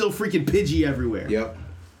and there's still freaking Pidgey everywhere. Yep.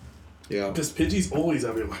 Yeah. Because Pidgey's always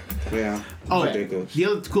everywhere. Yeah. Oh, Ridiculous. the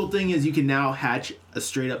other cool thing is you can now hatch a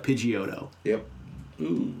straight up Pidgeotto. Yep.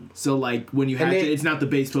 So like when you hatch it, it's not the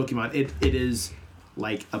base Pokemon. It is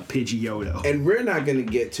like a Pidgeotto. And we're not going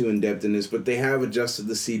to get too in depth in this, but they have adjusted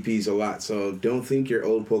the CPs a lot. So don't think your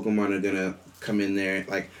old Pokemon are going to come in there.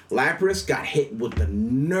 Like Lapras got hit with the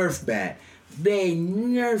Nerf bat. They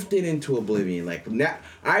nerfed it into oblivion. Like now,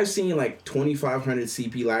 I've seen like 2,500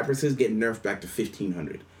 CP Laprases get nerfed back to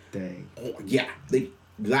 1,500. Dang. Oh, yeah,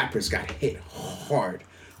 Lapras got hit hard.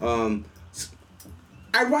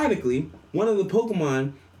 Ironically, one of the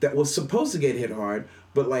Pokemon that was supposed to get hit hard,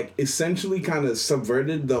 but like essentially kind of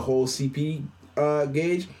subverted the whole CP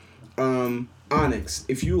gauge, Onix.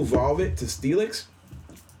 If you evolve it to Steelix,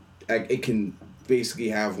 it can basically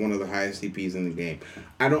have one of the highest CPs in the game.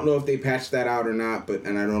 I don't know if they patched that out or not,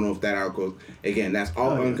 and I don't know if that out goes. Again, that's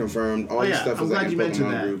all unconfirmed. All this stuff I'm is glad like in you mentioned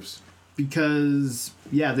Pokemon that. groups. Because,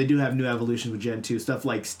 yeah, they do have new evolutions with Gen 2. Stuff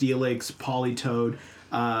like Steelix, Politoed,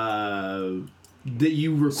 that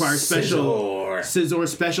you require Scizor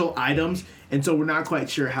special items. And so we're not quite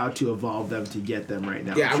sure how to evolve them to get them right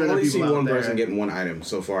now. Yeah, I'm sure I've only there are people seen out one there- person getting one item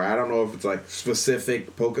so far. I don't know if it's like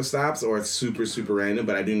specific Pokestops or it's super, super random,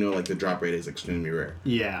 but I do know like the drop rate is extremely rare.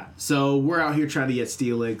 Yeah, so we're out here trying to get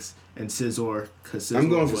Steelix and Scizor. I'm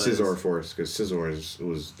going for Scizor first because Scizor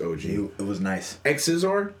was OG. It was nice.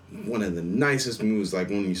 X-Scizor, one of the nicest moves, like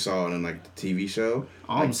when you saw it in like the TV show.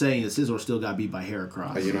 All I'm saying is Scizor still got beat by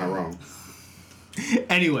Heracross. You're not wrong.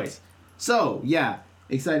 Anyways, so yeah,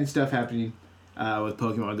 exciting stuff happening with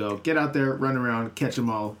Pokemon Go. Get out there, run around, catch them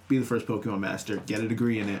all, be the first Pokemon master, get a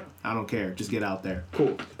degree in it. I don't care, just get out there.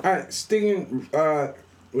 Cool. All right, sticking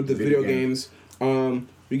with the video games,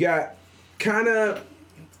 we got kind of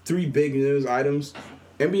 3 big news items.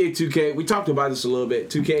 NBA 2K, we talked about this a little bit.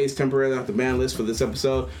 2K is temporarily off the ban list for this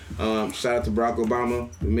episode. Shout out to Barack Obama.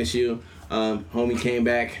 We miss you. Homie came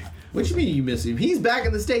back. What you mean you miss him? He's back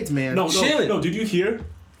in the States, man. No, Chilling. no, did you hear?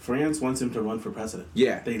 France wants him to run for president.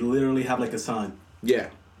 Yeah. They literally have like a sign. Yeah.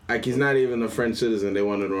 Like he's not even a French citizen. They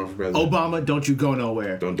wanted to run for president. Obama, don't you go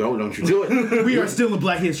nowhere. Don't you do it. We are still in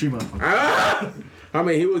Black History Month. I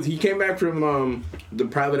mean, he came back from the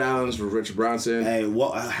private islands with Richard Branson. Hey,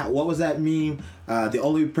 what was that meme? The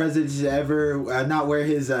only president to ever not wear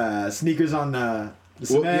his sneakers on the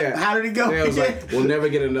cement. yeah. How did it go? Yeah, it was like, we'll never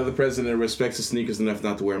get another president that respects his sneakers enough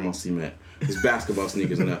not to wear them on cement. His basketball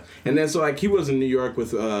sneakers enough. And then so like he was in New York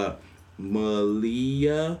with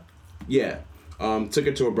Malia. Yeah. Took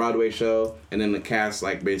her to a Broadway show, and then the cast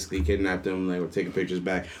like basically kidnapped him. They were taking pictures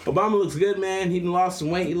back. Obama looks good, man. He lost some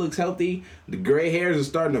weight. He looks healthy. The gray hairs are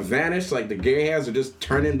starting to vanish. Like the gray hairs are just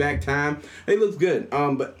turning back time. He looks good.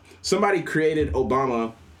 But somebody created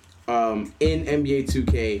Obama in NBA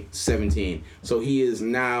 2K17. So he is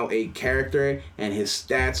now a character, and his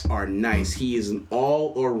stats are nice. He is an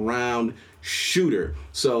all-around shooter.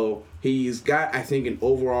 So he's got, I think, an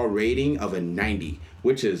overall rating of a 90,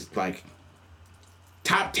 which is like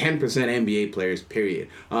top 10% NBA players, period.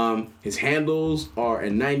 His handles are a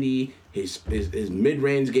 90. His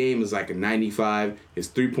mid-range game is like a 95. His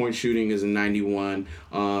three-point shooting is a 91.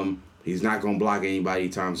 He's not going to block anybody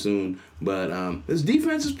anytime soon. But his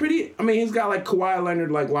defense is pretty... I mean, he's got like Kawhi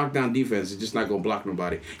Leonard, like lockdown defense. He's just not going to block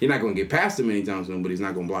nobody. You're not going to get past him anytime soon, but he's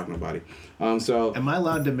not going to block nobody. So Am I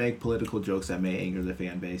allowed to make political jokes that may anger the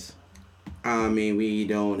fan base? I mean, we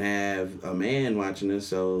don't have a man watching this,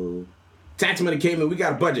 so... Tax money came in. We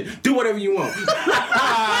got a budget. Do whatever you want.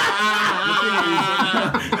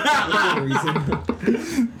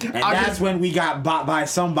 And that's when we got bought by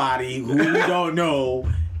somebody who we don't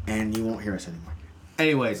know, and you won't hear us anymore.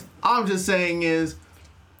 Anyways, all I'm just saying is...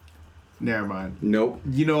 Never mind. Nope.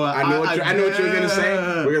 You know what? I know what you were gonna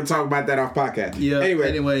say. We're gonna talk about that off podcast. Yeah.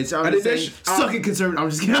 Anyways, I'm just saying, suck it, conservative. I'm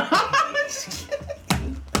just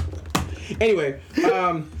kidding. Anyway,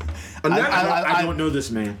 I don't know this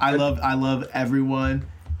man. I love everyone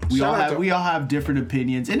we all have different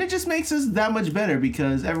opinions, and it just makes us that much better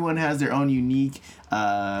because everyone has their own unique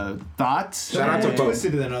thoughts. Shout out to Pope.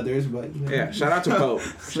 Twisted than others, but you know. Yeah, shout out to Pope.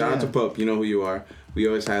 Shout out to Pope. You know who you are. We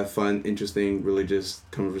always have fun, interesting, religious,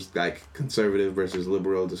 conservative versus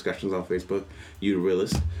liberal discussions on Facebook. You the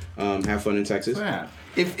realist. Have fun in Texas. Yeah.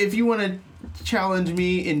 If you want to challenge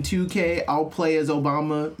me in 2K, I'll play as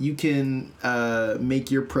Obama. You can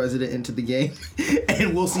make your president into the game,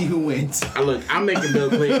 and we'll see who wins. Look, I'm making Bill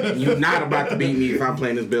Clinton. You're not about to beat me if I'm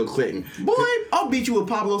playing as Bill Clinton. Boy, I'll beat you with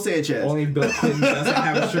Pablo Sanchez. Only Bill Clinton doesn't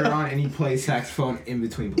have a shirt on, and he plays saxophone in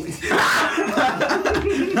between plays.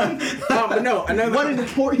 But no, another. What an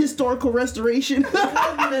important historical restoration.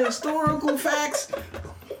 Historical facts.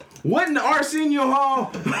 What in the Arsenio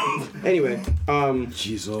Hall? Anyway,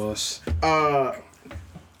 Jesus.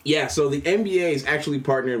 Yeah, so the NBA is actually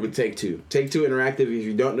partnered with Take-Two. Take-Two Interactive, if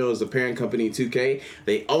you don't know, is the parent company 2K.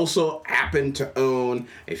 They also happen to own,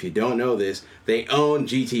 if you don't know this, they own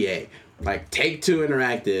GTA. Like, Take-Two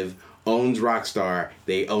Interactive owns Rockstar,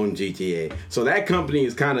 they own GTA. So that company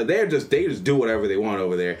is kind of, they just do whatever they want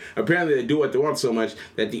over there. Apparently they do what they want so much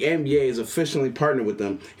that the NBA is officially partnered with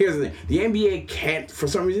them. Here's the thing, the NBA can't, for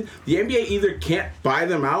some reason, the NBA either can't buy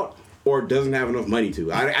them out or doesn't have enough money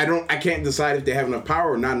to. I can't decide if they have enough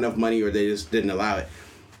power or not enough money or they just didn't allow it.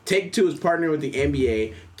 Take-Two is partnering with the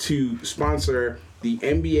NBA to sponsor the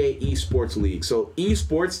NBA Esports League. So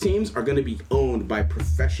esports teams are going to be owned by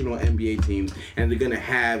professional NBA teams, and they're going to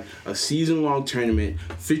have a season-long tournament,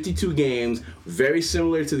 52 games, very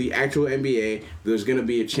similar to the actual NBA. There's going to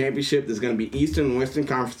be a championship. There's going to be Eastern and Western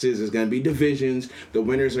conferences. There's going to be divisions. The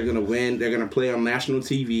winners are going to win. They're going to play on national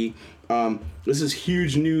TV. This is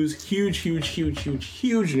huge news, huge news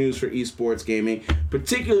for esports gaming,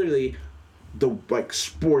 particularly the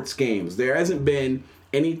sports games. There hasn't been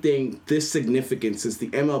anything this significant since the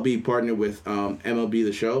MLB partnered with MLB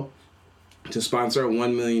The Show to sponsor a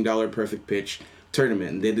 $1 million Perfect Pitch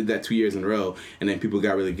tournament. And they did that 2 years in a row, and then people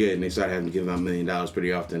got really good and they started having to give out $1 million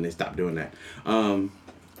pretty often. They stopped doing that.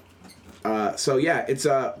 So yeah, it's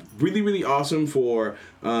really awesome for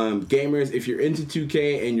gamers. If you're into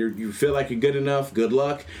 2K and you feel like you're good enough, good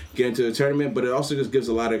luck, get into the tournament. But it also just gives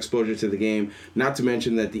a lot of exposure to the game. Not to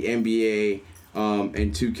mention that the NBA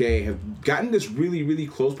and 2K have gotten this really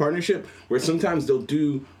close partnership where sometimes they'll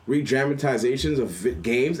do re-dramatizations of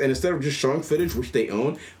games, and instead of just showing footage which they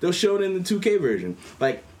own, they'll show it in the 2K version.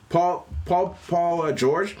 Like Paul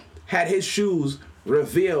George had his shoes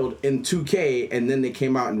revealed in 2K, and then they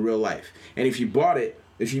came out in real life. And if you bought it,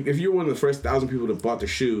 if you're one of the first 1,000 people that bought the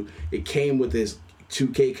shoe, it came with this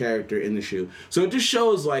 2K character in the shoe. So it just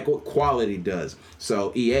shows like what quality does.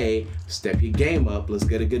 So EA, step your game up. Let's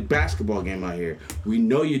get a good basketball game out here. We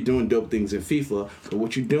know you're doing dope things in FIFA, but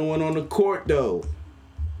what you doing on the court though?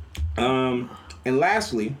 And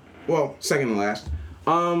lastly, well, second to last,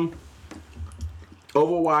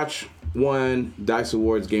 Overwatch won DICE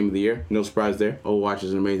Awards Game of the Year. No surprise there. Overwatch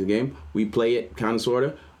is an amazing game. We play it kind of sort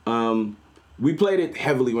of. We played it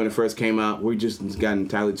heavily when it first came out. We just got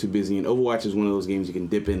entirely too busy. And Overwatch is one of those games you can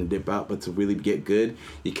dip in and dip out, but to really get good,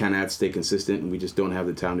 you kind of have to stay consistent, and we just don't have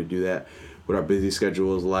the time to do that with our busy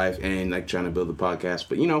schedules, life, and like trying to build a podcast.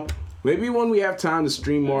 But maybe when we have time to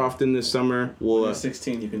stream more often this summer, we'll. When you're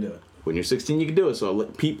 16, you can do it. When you're 16, you can do it. So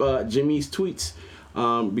let peep Jimmy's tweets.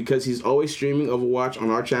 Because he's always streaming Overwatch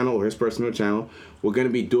on our channel or his personal channel. We're going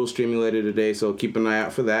to be dual streaming later today, so keep an eye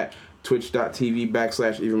out for that.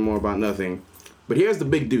 Twitch.tv/evenmoreaboutnothing. But here's the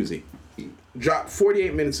big doozy. Dropped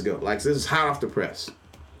 48 minutes ago. Like, this is hot off the press.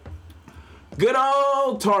 Good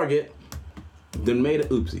old Target done made a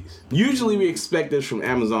oopsies. Usually we expect this from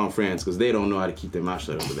Amazon France because they don't know how to keep their mouth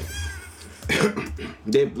shut over there.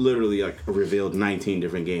 They've literally revealed 19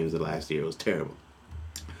 different games the last year. It was terrible.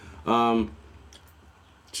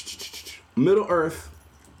 Middle-earth,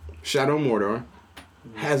 Shadow Mordor,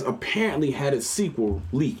 has apparently had its sequel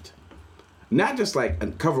leaked. Not just like a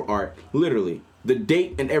cover art, literally. The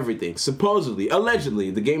date and everything. Supposedly, allegedly,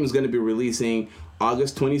 the game is going to be releasing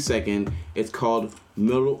August 22nd. It's called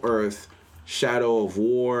Middle-earth, Shadow of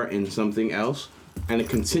War and something else. And it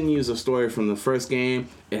continues a story from the first game.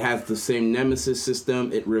 It has the same Nemesis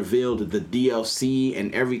system. It revealed the DLC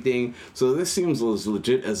and everything. So this seems as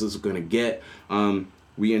legit as it's going to get.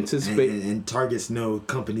 We anticipate... And Target's no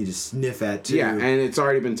company to sniff at, too. Yeah, and it's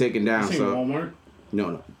already been taken down. So Walmart?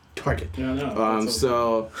 No. Target. Yeah, no.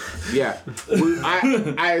 So, yeah.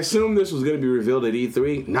 I assume this was going to be revealed at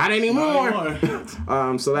E3. Not anymore.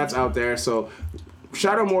 So that's out there. So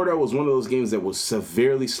Shadow Mordor was one of those games that was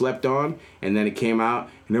severely slept on, and then it came out,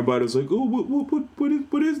 and everybody was like, oh,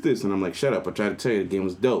 what is this? And I'm like, shut up. I tried to tell you the game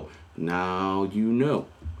was dope. Now you know.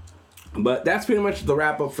 But that's pretty much the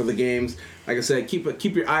wrap up for the games. Like I said, keep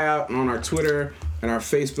your eye out on our Twitter and our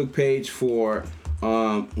Facebook page for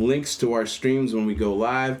links to our streams when we go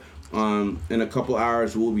live. In a couple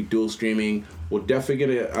hours, we'll be dual streaming. We'll definitely get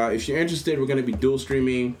if you're interested, we're gonna be dual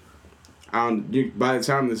streaming. By the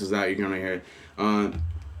time this is out, you're gonna hear it.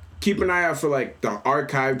 Keep an eye out for like the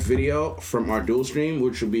archived video from our dual stream,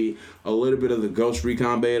 which will be a little bit of the Ghost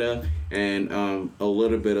Recon beta and a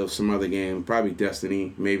little bit of some other game, probably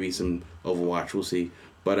Destiny, maybe some Overwatch. We'll see.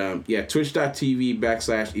 But yeah,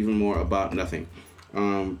 twitch.tv/ even more about nothing.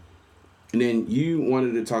 And then you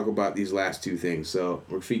wanted to talk about these last two things. So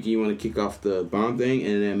Rafiki, you want to kick off the Bond thing,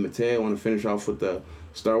 and then Mateo want to finish off with the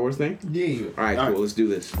Star Wars thing? Yeah. All right, cool. Let's do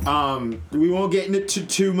this. We won't get into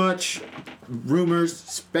too much rumors,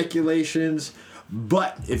 speculations,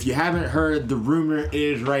 but if you haven't heard, the rumor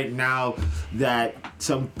is right now that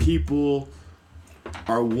some people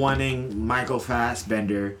are wanting Michael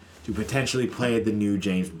Fassbender to potentially play the new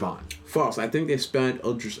James Bond. False. I think they spelled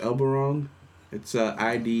Idris Elba wrong. It's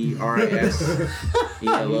IDRIS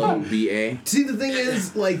ELOBA. See, the thing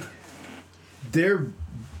is, like, they're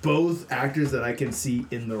both actors that I can see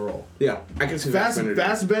in the role. Yeah, I can see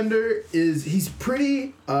Fassbender he's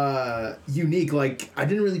pretty unique. Like, I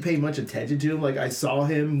didn't really pay much attention to him. Like, I saw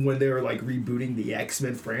him when they were like rebooting the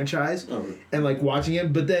X-Men franchise and like watching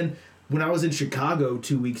him. But then when I was in Chicago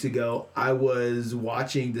 2 weeks ago, I was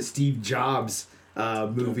watching the Steve Jobs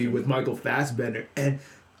movie with Michael Fassbender, and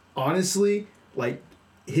honestly, like,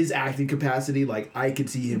 his acting capacity, like, I could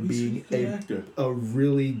see him being a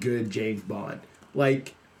really good James Bond.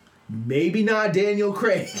 Like, maybe not Daniel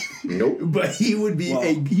Craig. Nope. But he would be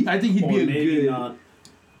I think he'd be a maybe good. Not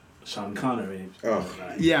Sean Connery. Oh.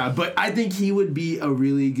 Yeah, but I think he would be a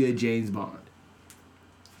really good James Bond.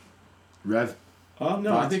 Rev?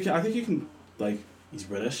 No, I think you can, like, he's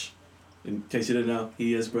British. In case you didn't know,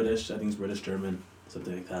 he is British. I think he's British German,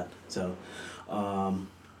 something like that. So,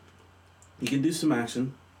 he can do some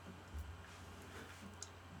action.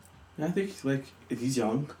 Yeah, I think, like, if he's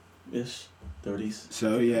young-ish, 30s.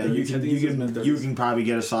 So yeah, 30s. you I think he's in his you mid-30s. can probably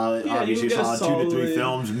get a solid, Yeah, obviously you can get a 2 to 3 solid-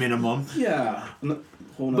 films minimum. Yeah.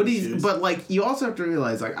 But like, you also have to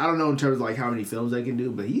realize, like, I don't know in terms of like how many films they can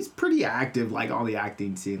do, but he's pretty active, like, on the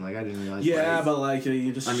acting scene. Like, I didn't realize. Yeah, but like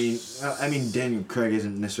you just. I mean, Daniel Craig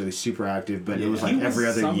isn't necessarily super active, but it was He like every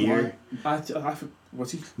other somewhat- year.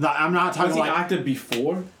 Was he? No, I'm not Was talking he like active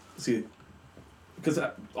before? See, because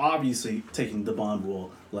obviously taking the Bond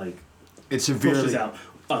role like it's pushes severely out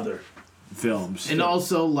other. films. And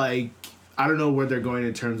also, like, I don't know where they're going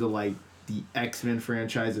in terms of like the X-Men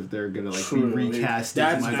franchise, if they're gonna like True. be recasting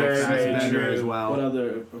That's Michael very, very Fassbender true. as well. What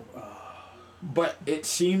other? But it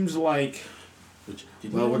seems like Did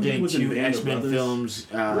you well, know we're he getting was in 2 Band of X-Men Brothers? films.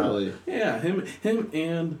 Really? Yeah, him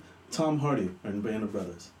and Tom Hardy are in Band of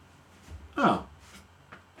Brothers. Oh,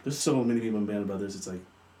 There's so many people in Band of Brothers. It's like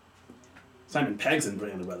Simon Pegg's in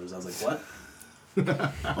Band of Brothers. I was like, what?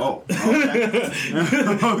 oh, okay.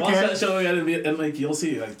 Watch that show and like you'll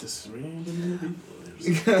see like this random movie.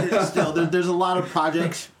 Still, there's a lot of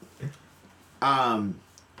projects.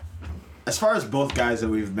 As far as both guys that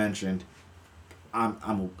we've mentioned,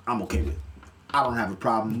 I'm okay with. I don't have a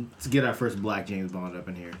problem. Let's get our first Black James Bond up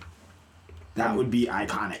in here. That would be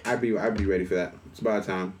iconic. I'd be ready for that. It's about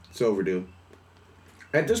time. It's overdue.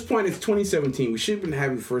 At this point, it's 2017. We should have been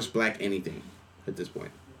having first black anything at this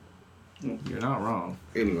point. You're not wrong.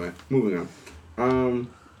 Anyway, moving on.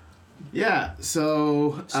 Yeah.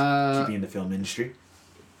 So. Keeping in the film industry.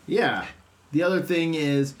 Yeah. The other thing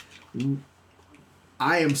is,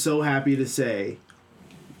 I am so happy to say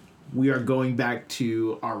we are going back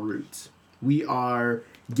to our roots. We are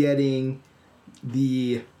getting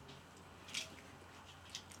the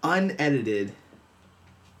unedited,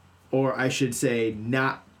 or I should say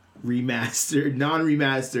not remastered,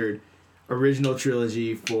 non-remastered original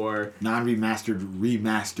trilogy for...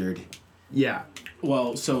 Remastered. Yeah.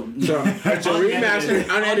 Well, so It's a remastered,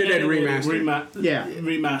 unedited remaster. Yeah.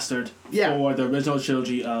 Remastered Yeah. for the original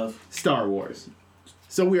trilogy of Star Wars.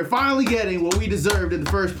 So we are finally getting what we deserved in the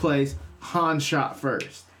first place. Han shot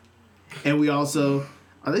first, and we also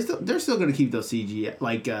they're still gonna keep those CG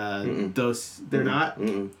like those they're not.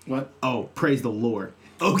 what? Oh, praise the Lord.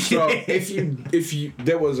 Okay. So if you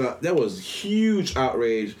there was huge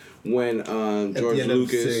outrage when George end of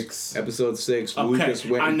Lucas 6. episode 6 Okay, Lucas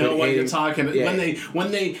went I and know put what Hayden- you're talking. yeah.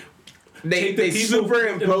 When they they take the people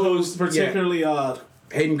superimposed particularly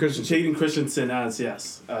Hayden Christensen. Hayden Christensen as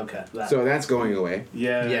yes. Okay. That. So that's going away.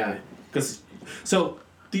 Yeah. Because so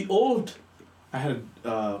the old I had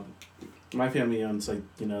my family owns like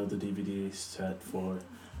the DVD set for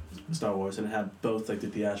Star Wars, and it had both like the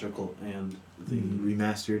theatrical and the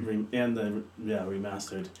Remastered.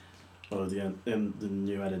 remastered, or and the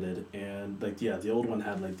new edited, and like the old one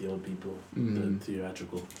had like the old people, the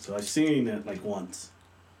theatrical. So I've seen it like once.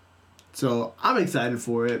 So I'm excited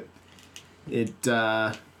for it.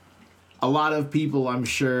 A lot of people, I'm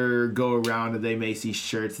sure, go around and they may see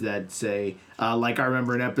shirts that say, like I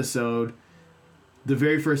remember an episode, the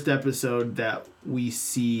very first episode that we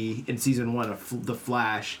see in season 1 of The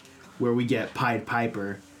Flash, where we get Pied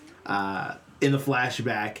Piper, in the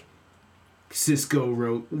flashback, Cisco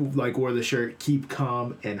wore the shirt, "Keep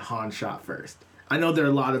calm," and Han shot first. I know there are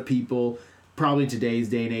a lot of people, probably today's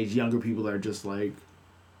day and age, younger people that are just like,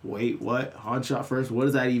 wait, what? Han shot first? What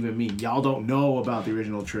does that even mean? Y'all don't know about the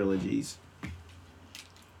original trilogies.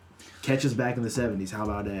 Catch us back in the 70s. How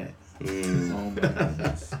about that? Oh my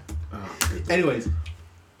goodness. Anyways,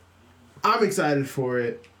 I'm excited for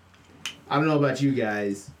it. I don't know about you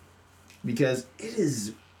guys, because it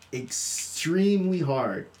is extremely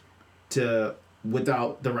hard to,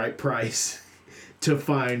 without the right price, to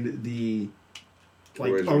find the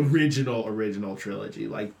original trilogy,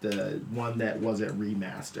 like the one that wasn't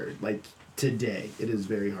remastered. Like today, it is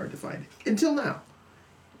very hard to find it. Until now,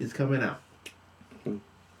 it's coming out.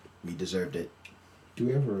 We deserved it. Do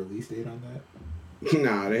we have a release date on that?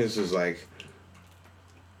 Nah, this is like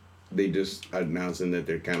they just announcing that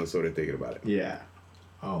they're kind of sort of thinking about it. Yeah.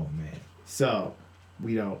 Oh man. So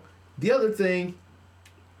we don't. The other thing,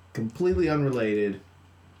 completely unrelated,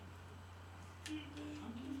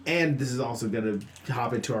 and this is also going to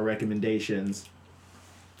hop into our recommendations.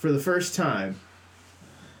 For the first time,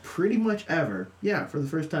 pretty much ever, for the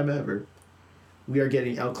first time ever, we are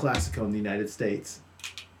getting El Clasico in the United States.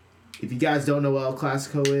 If you guys don't know what El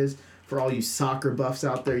Clasico is, for all you soccer buffs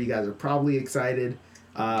out there, you guys are probably excited.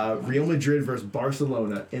 Real Madrid versus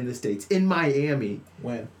Barcelona in the States, in Miami.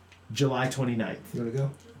 When? July 29th. You wanna go?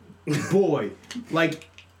 Boy, like,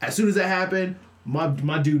 as soon as that happened, my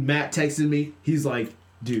dude Matt texted me. He's like,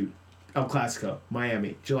 dude, El Clasico,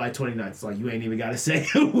 Miami, July 29th. It's like, you ain't even got to say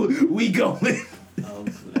we going.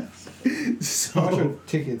 So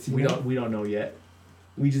tickets. We don't know yet.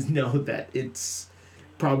 We just know that it's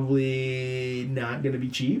probably not going to be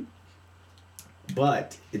cheap,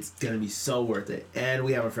 but it's going to be so worth it. And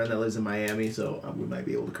we have a friend that lives in Miami, so we might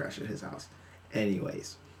be able to crash at his house.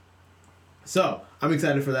 Anyways. So, I'm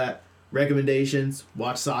excited for that. Recommendations,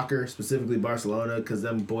 watch soccer, specifically Barcelona, because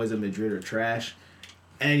them boys in Madrid are trash.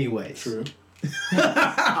 Anyways. True. I'm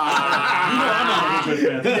not a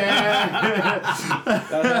Madrid fan.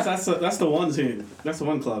 That's the one team. That's the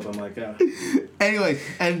one club I'm like, yeah. Anyways,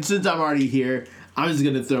 and since I'm already here, I'm just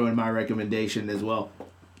going to throw in my recommendation as well.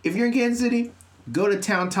 If you're in Kansas City, go to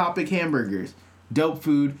Town Topic Hamburgers. Dope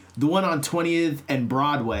food. The one on 20th and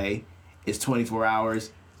Broadway is 24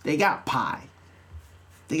 hours. They got pie.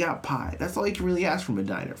 That's all you can really ask from a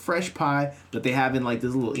diner. Fresh pie that they have in like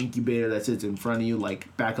this little incubator that sits in front of you,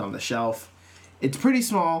 like back on the shelf. It's pretty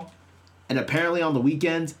small. And apparently on the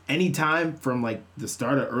weekends, anytime from like the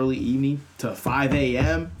start of early evening to 5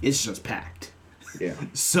 a.m., it's just packed. Yeah.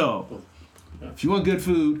 So, if you want good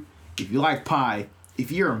food, if you like pie,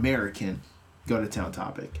 if you're American, go to Town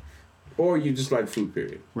Topic. Or you just like food,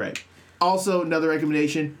 period. Right. Also, another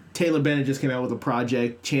recommendation, Taylor Bennett just came out with a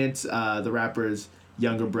project, Chance the rapper's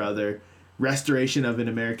younger brother, restoration of an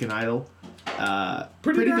American Idol.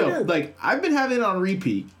 Pretty dope. Good. Like, I've been having it on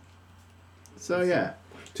repeat. So, yeah.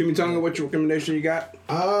 Timmy Tonga, what your recommendation you got?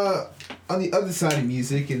 On the other side of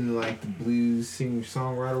music in like the blues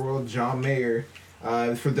singer-songwriter world, John Mayer.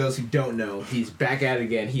 For those who don't know, he's back at it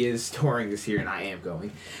again. He is touring this year, and I am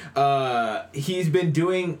going. He's been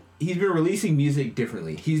releasing music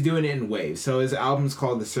differently. He's doing it in waves. So his album's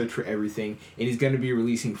called The Search for Everything, and he's going to be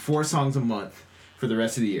releasing 4 songs a month for the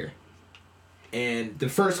rest of the year. And the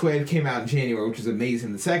first wave came out in January, which was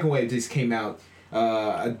amazing. The second wave just came out,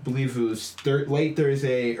 I believe it was late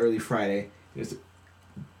Thursday, early Friday. It was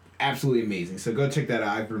absolutely amazing. So go check that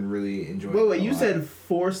out. I've been really enjoying it. Wait, you said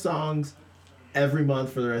 4 songs every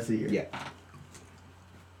month for the rest of the year? Yeah.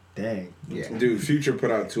 Dang. Yeah. Dude, Future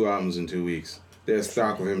put out 2 albums in 2 weeks. There's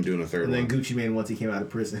stock of him doing a third And then one. Gucci Mane once he came out of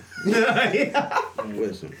prison.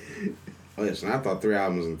 Listen, I thought 3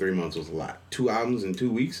 albums in 3 months was a lot. 2 albums in 2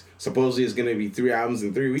 weeks? Supposedly it's going to be 3 albums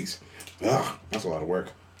in 3 weeks? Ugh, that's a lot of work.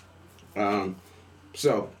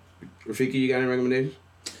 So, Rafiki, you got any recommendations?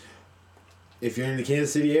 If you're in the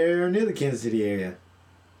Kansas City area or near the Kansas City area,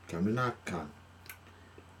 come to NakaCon.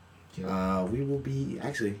 We will be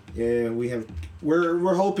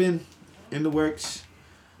we're hoping in the works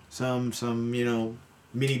some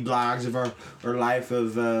mini blogs of our life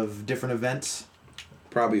of different events.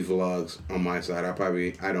 Probably vlogs on my side.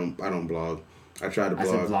 I don't blog. I try to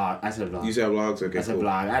blog. I said vlog. You said vlogs? Okay, I said cool.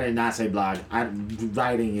 blog. I did not say blog.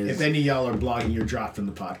 Writing is. If any of y'all are blogging, you're dropped from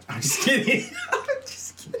the pod. I'm just kidding.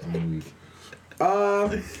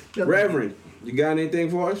 Reverend, you got anything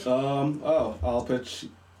for us? I'll pitch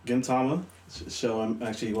Gintama show I'm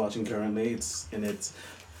actually watching currently. It's in its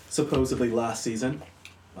supposedly last season.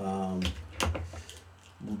 Unless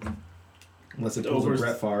it pulls a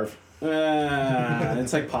Brett Favre.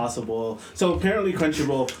 It's like possible. So apparently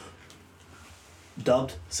Crunchyroll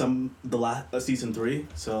dubbed season 3.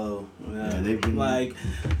 So they've been like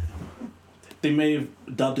they may have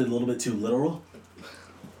dubbed it a little bit too literal.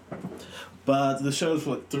 But the show's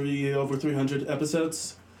over 300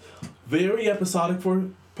 episodes. Very episodic for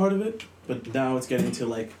part of it, but now it's getting to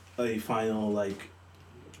like a final like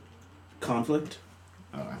conflict.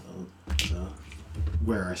 So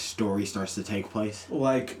where a story starts to take place.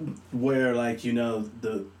 like where like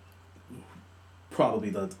probably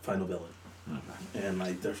the final villain. Okay. And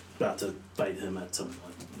like they're about to fight him at some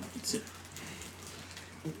point.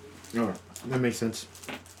 Oh, that makes sense.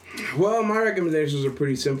 Well, my recommendations are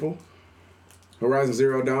pretty simple. Horizon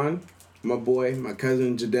Zero Dawn. My boy, my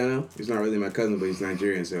cousin Jadena. He's not really my cousin, but he's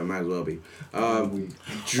Nigerian, so it might as well be.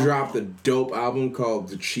 Dropped a dope album called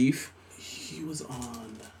The Chief. He was on.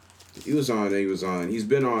 He's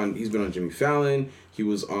been on Jimmy Fallon. He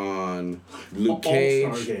was on Luke Cage.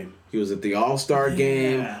 All-Star Game. He was at the All-Star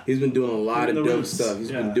Game. He's been doing a lot of dope stuff.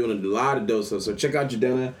 He's been doing a lot of dope stuff. So check out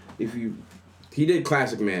Jadena. He did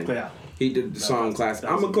Classic Man. Yeah. He did the song Classic.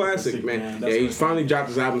 I'm a classic, man. Yeah, he finally dropped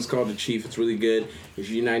his album. It's called The Chief. It's really good.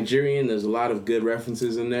 If you're Nigerian, there's a lot of good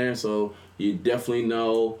references in there. So you definitely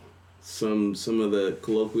know some of the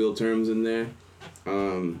colloquial terms in there.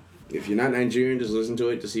 If you're not Nigerian, just listen to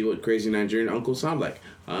it to see what crazy Nigerian uncles sound like.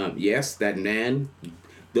 Yes, that man,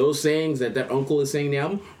 those sayings that uncle is saying in the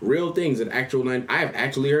album, real things that I've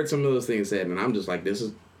actually heard some of those things said, and I'm just like, this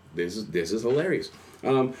is hilarious.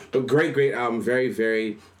 But great album, very,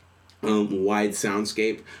 very wide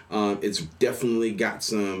soundscape. It's definitely got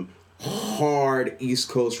some hard East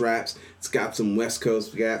Coast raps. It's got some West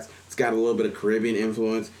Coast raps. It's got a little bit of Caribbean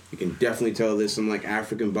influence. You can definitely tell there's some like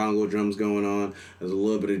African bongo drums going on. There's a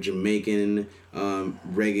little bit of Jamaican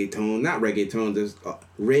reggaeton. Not reggaeton. There's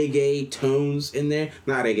reggae tones in there.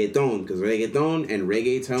 Not reggaeton, because reggaeton and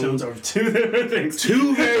reggaeton Tones are two different things.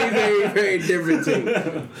 Two very, very, very different things.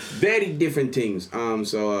 Very different things.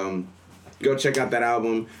 Go check out that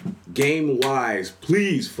album. Game wise,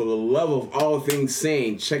 please, for the love of all things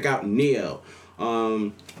sane, check out Neo.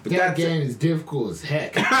 But that game is difficult as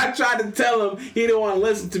heck. I tried to tell him, he didn't want to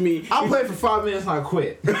listen to me. I played for 5 minutes and I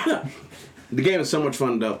quit. The game is so much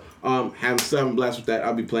fun though. Having blast with that.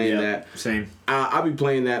 I'll be playing that. Same. I'll be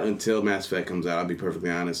playing that until Mass Effect comes out. I'll be perfectly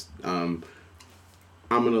honest. I'm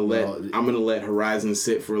gonna let Horizon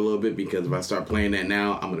sit for a little bit, because if I start playing that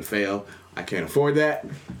now, I'm gonna fail. I can't afford that.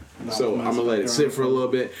 So I'm gonna let it sit for a little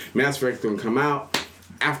bit. Mass Effect's gonna come out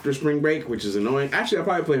after spring break, which is annoying. Actually,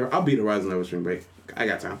 I'll beat Horizon over spring break. I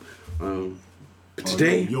got time. But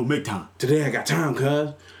today, make time. Today I got time,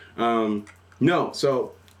 cuz. No,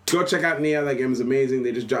 so go check out Neo. That game is amazing.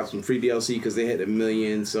 They just dropped some free DLC because they hit 1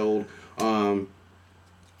 million sold. You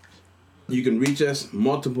can reach us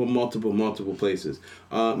multiple places.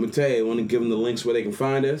 Matei, want to give them the links where they can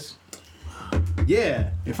find us? Yeah,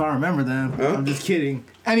 if I remember them. Huh? I'm just kidding.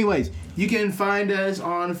 Anyways, you can find us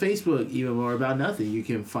on Facebook, Even More About Nothing. You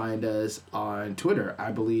can find us on Twitter.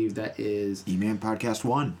 I believe that is E-Man Podcast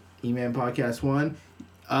 1. E-Man Podcast 1.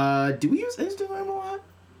 Do we use Instagram a lot?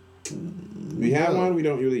 We have one. We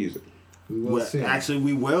don't really use it. We will soon. Actually,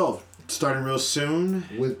 we will. Starting real soon.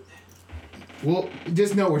 Well,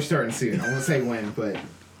 just know we're starting soon. I won't say when, but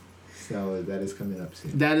so that is coming up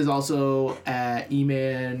soon. That is also at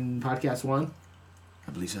E-Man Podcast 1.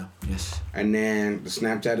 I believe so. Yes. And then the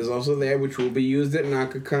Snapchat is also there, which will be used at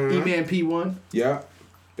NakaCon. E-Man P1. Yep.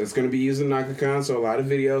 That's going to be used at NakaCon, so a lot of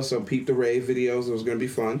videos. So peep the rave videos. It was going to be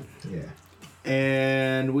fun. Yeah.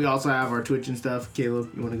 And we also have our Twitch and stuff.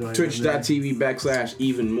 Caleb, you want to go ahead?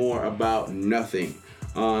 Twitch.tv/even more about nothing.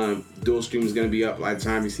 Dual stream is going to be up by the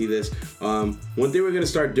time you see this. One thing we're going to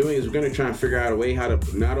start doing is we're going to try and figure out a way how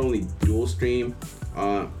to not only dual stream,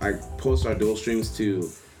 post our dual streams to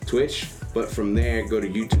Twitch, but from there go to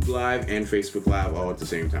YouTube Live and Facebook Live all at the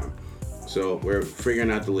same time. So we're figuring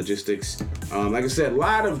out the logistics. Like I said, a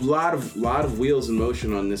lot of wheels in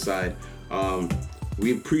motion on this side.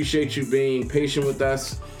 We appreciate you being patient with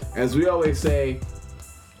us. As we always say,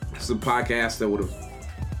 it's a podcast that would have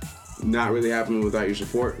not really happened without your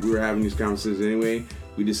support. We were having these conversations anyway.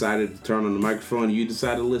 We decided to turn on the microphone and you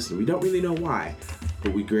decided to listen. We don't really know why.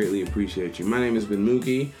 but we greatly appreciate you. My name has been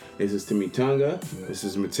Mookie. This is Timmy Tunga. This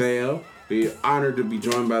is Mateo. We're honored to be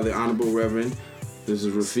joined by the Honorable Reverend. This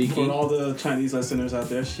is For Rafiki. all the Chinese listeners out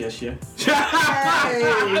there, yeah. Not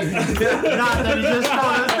that he just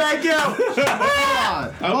told us. Thank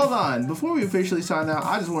you. Hold on. Before we officially sign out,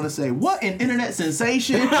 I just want to say, what an internet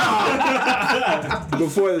sensation.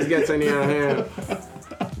 Before this gets any out of hand,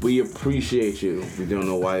 we appreciate you. We don't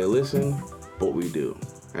know why you listen, but we do.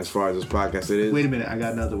 As far as this podcast, it is. Wait a minute, I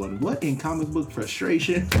got another one. What in comic book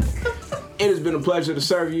frustration? It has been a pleasure to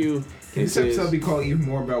serve you. This episode will be called even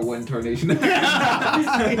more about one tarnation.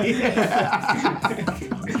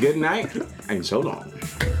 Good night and so long.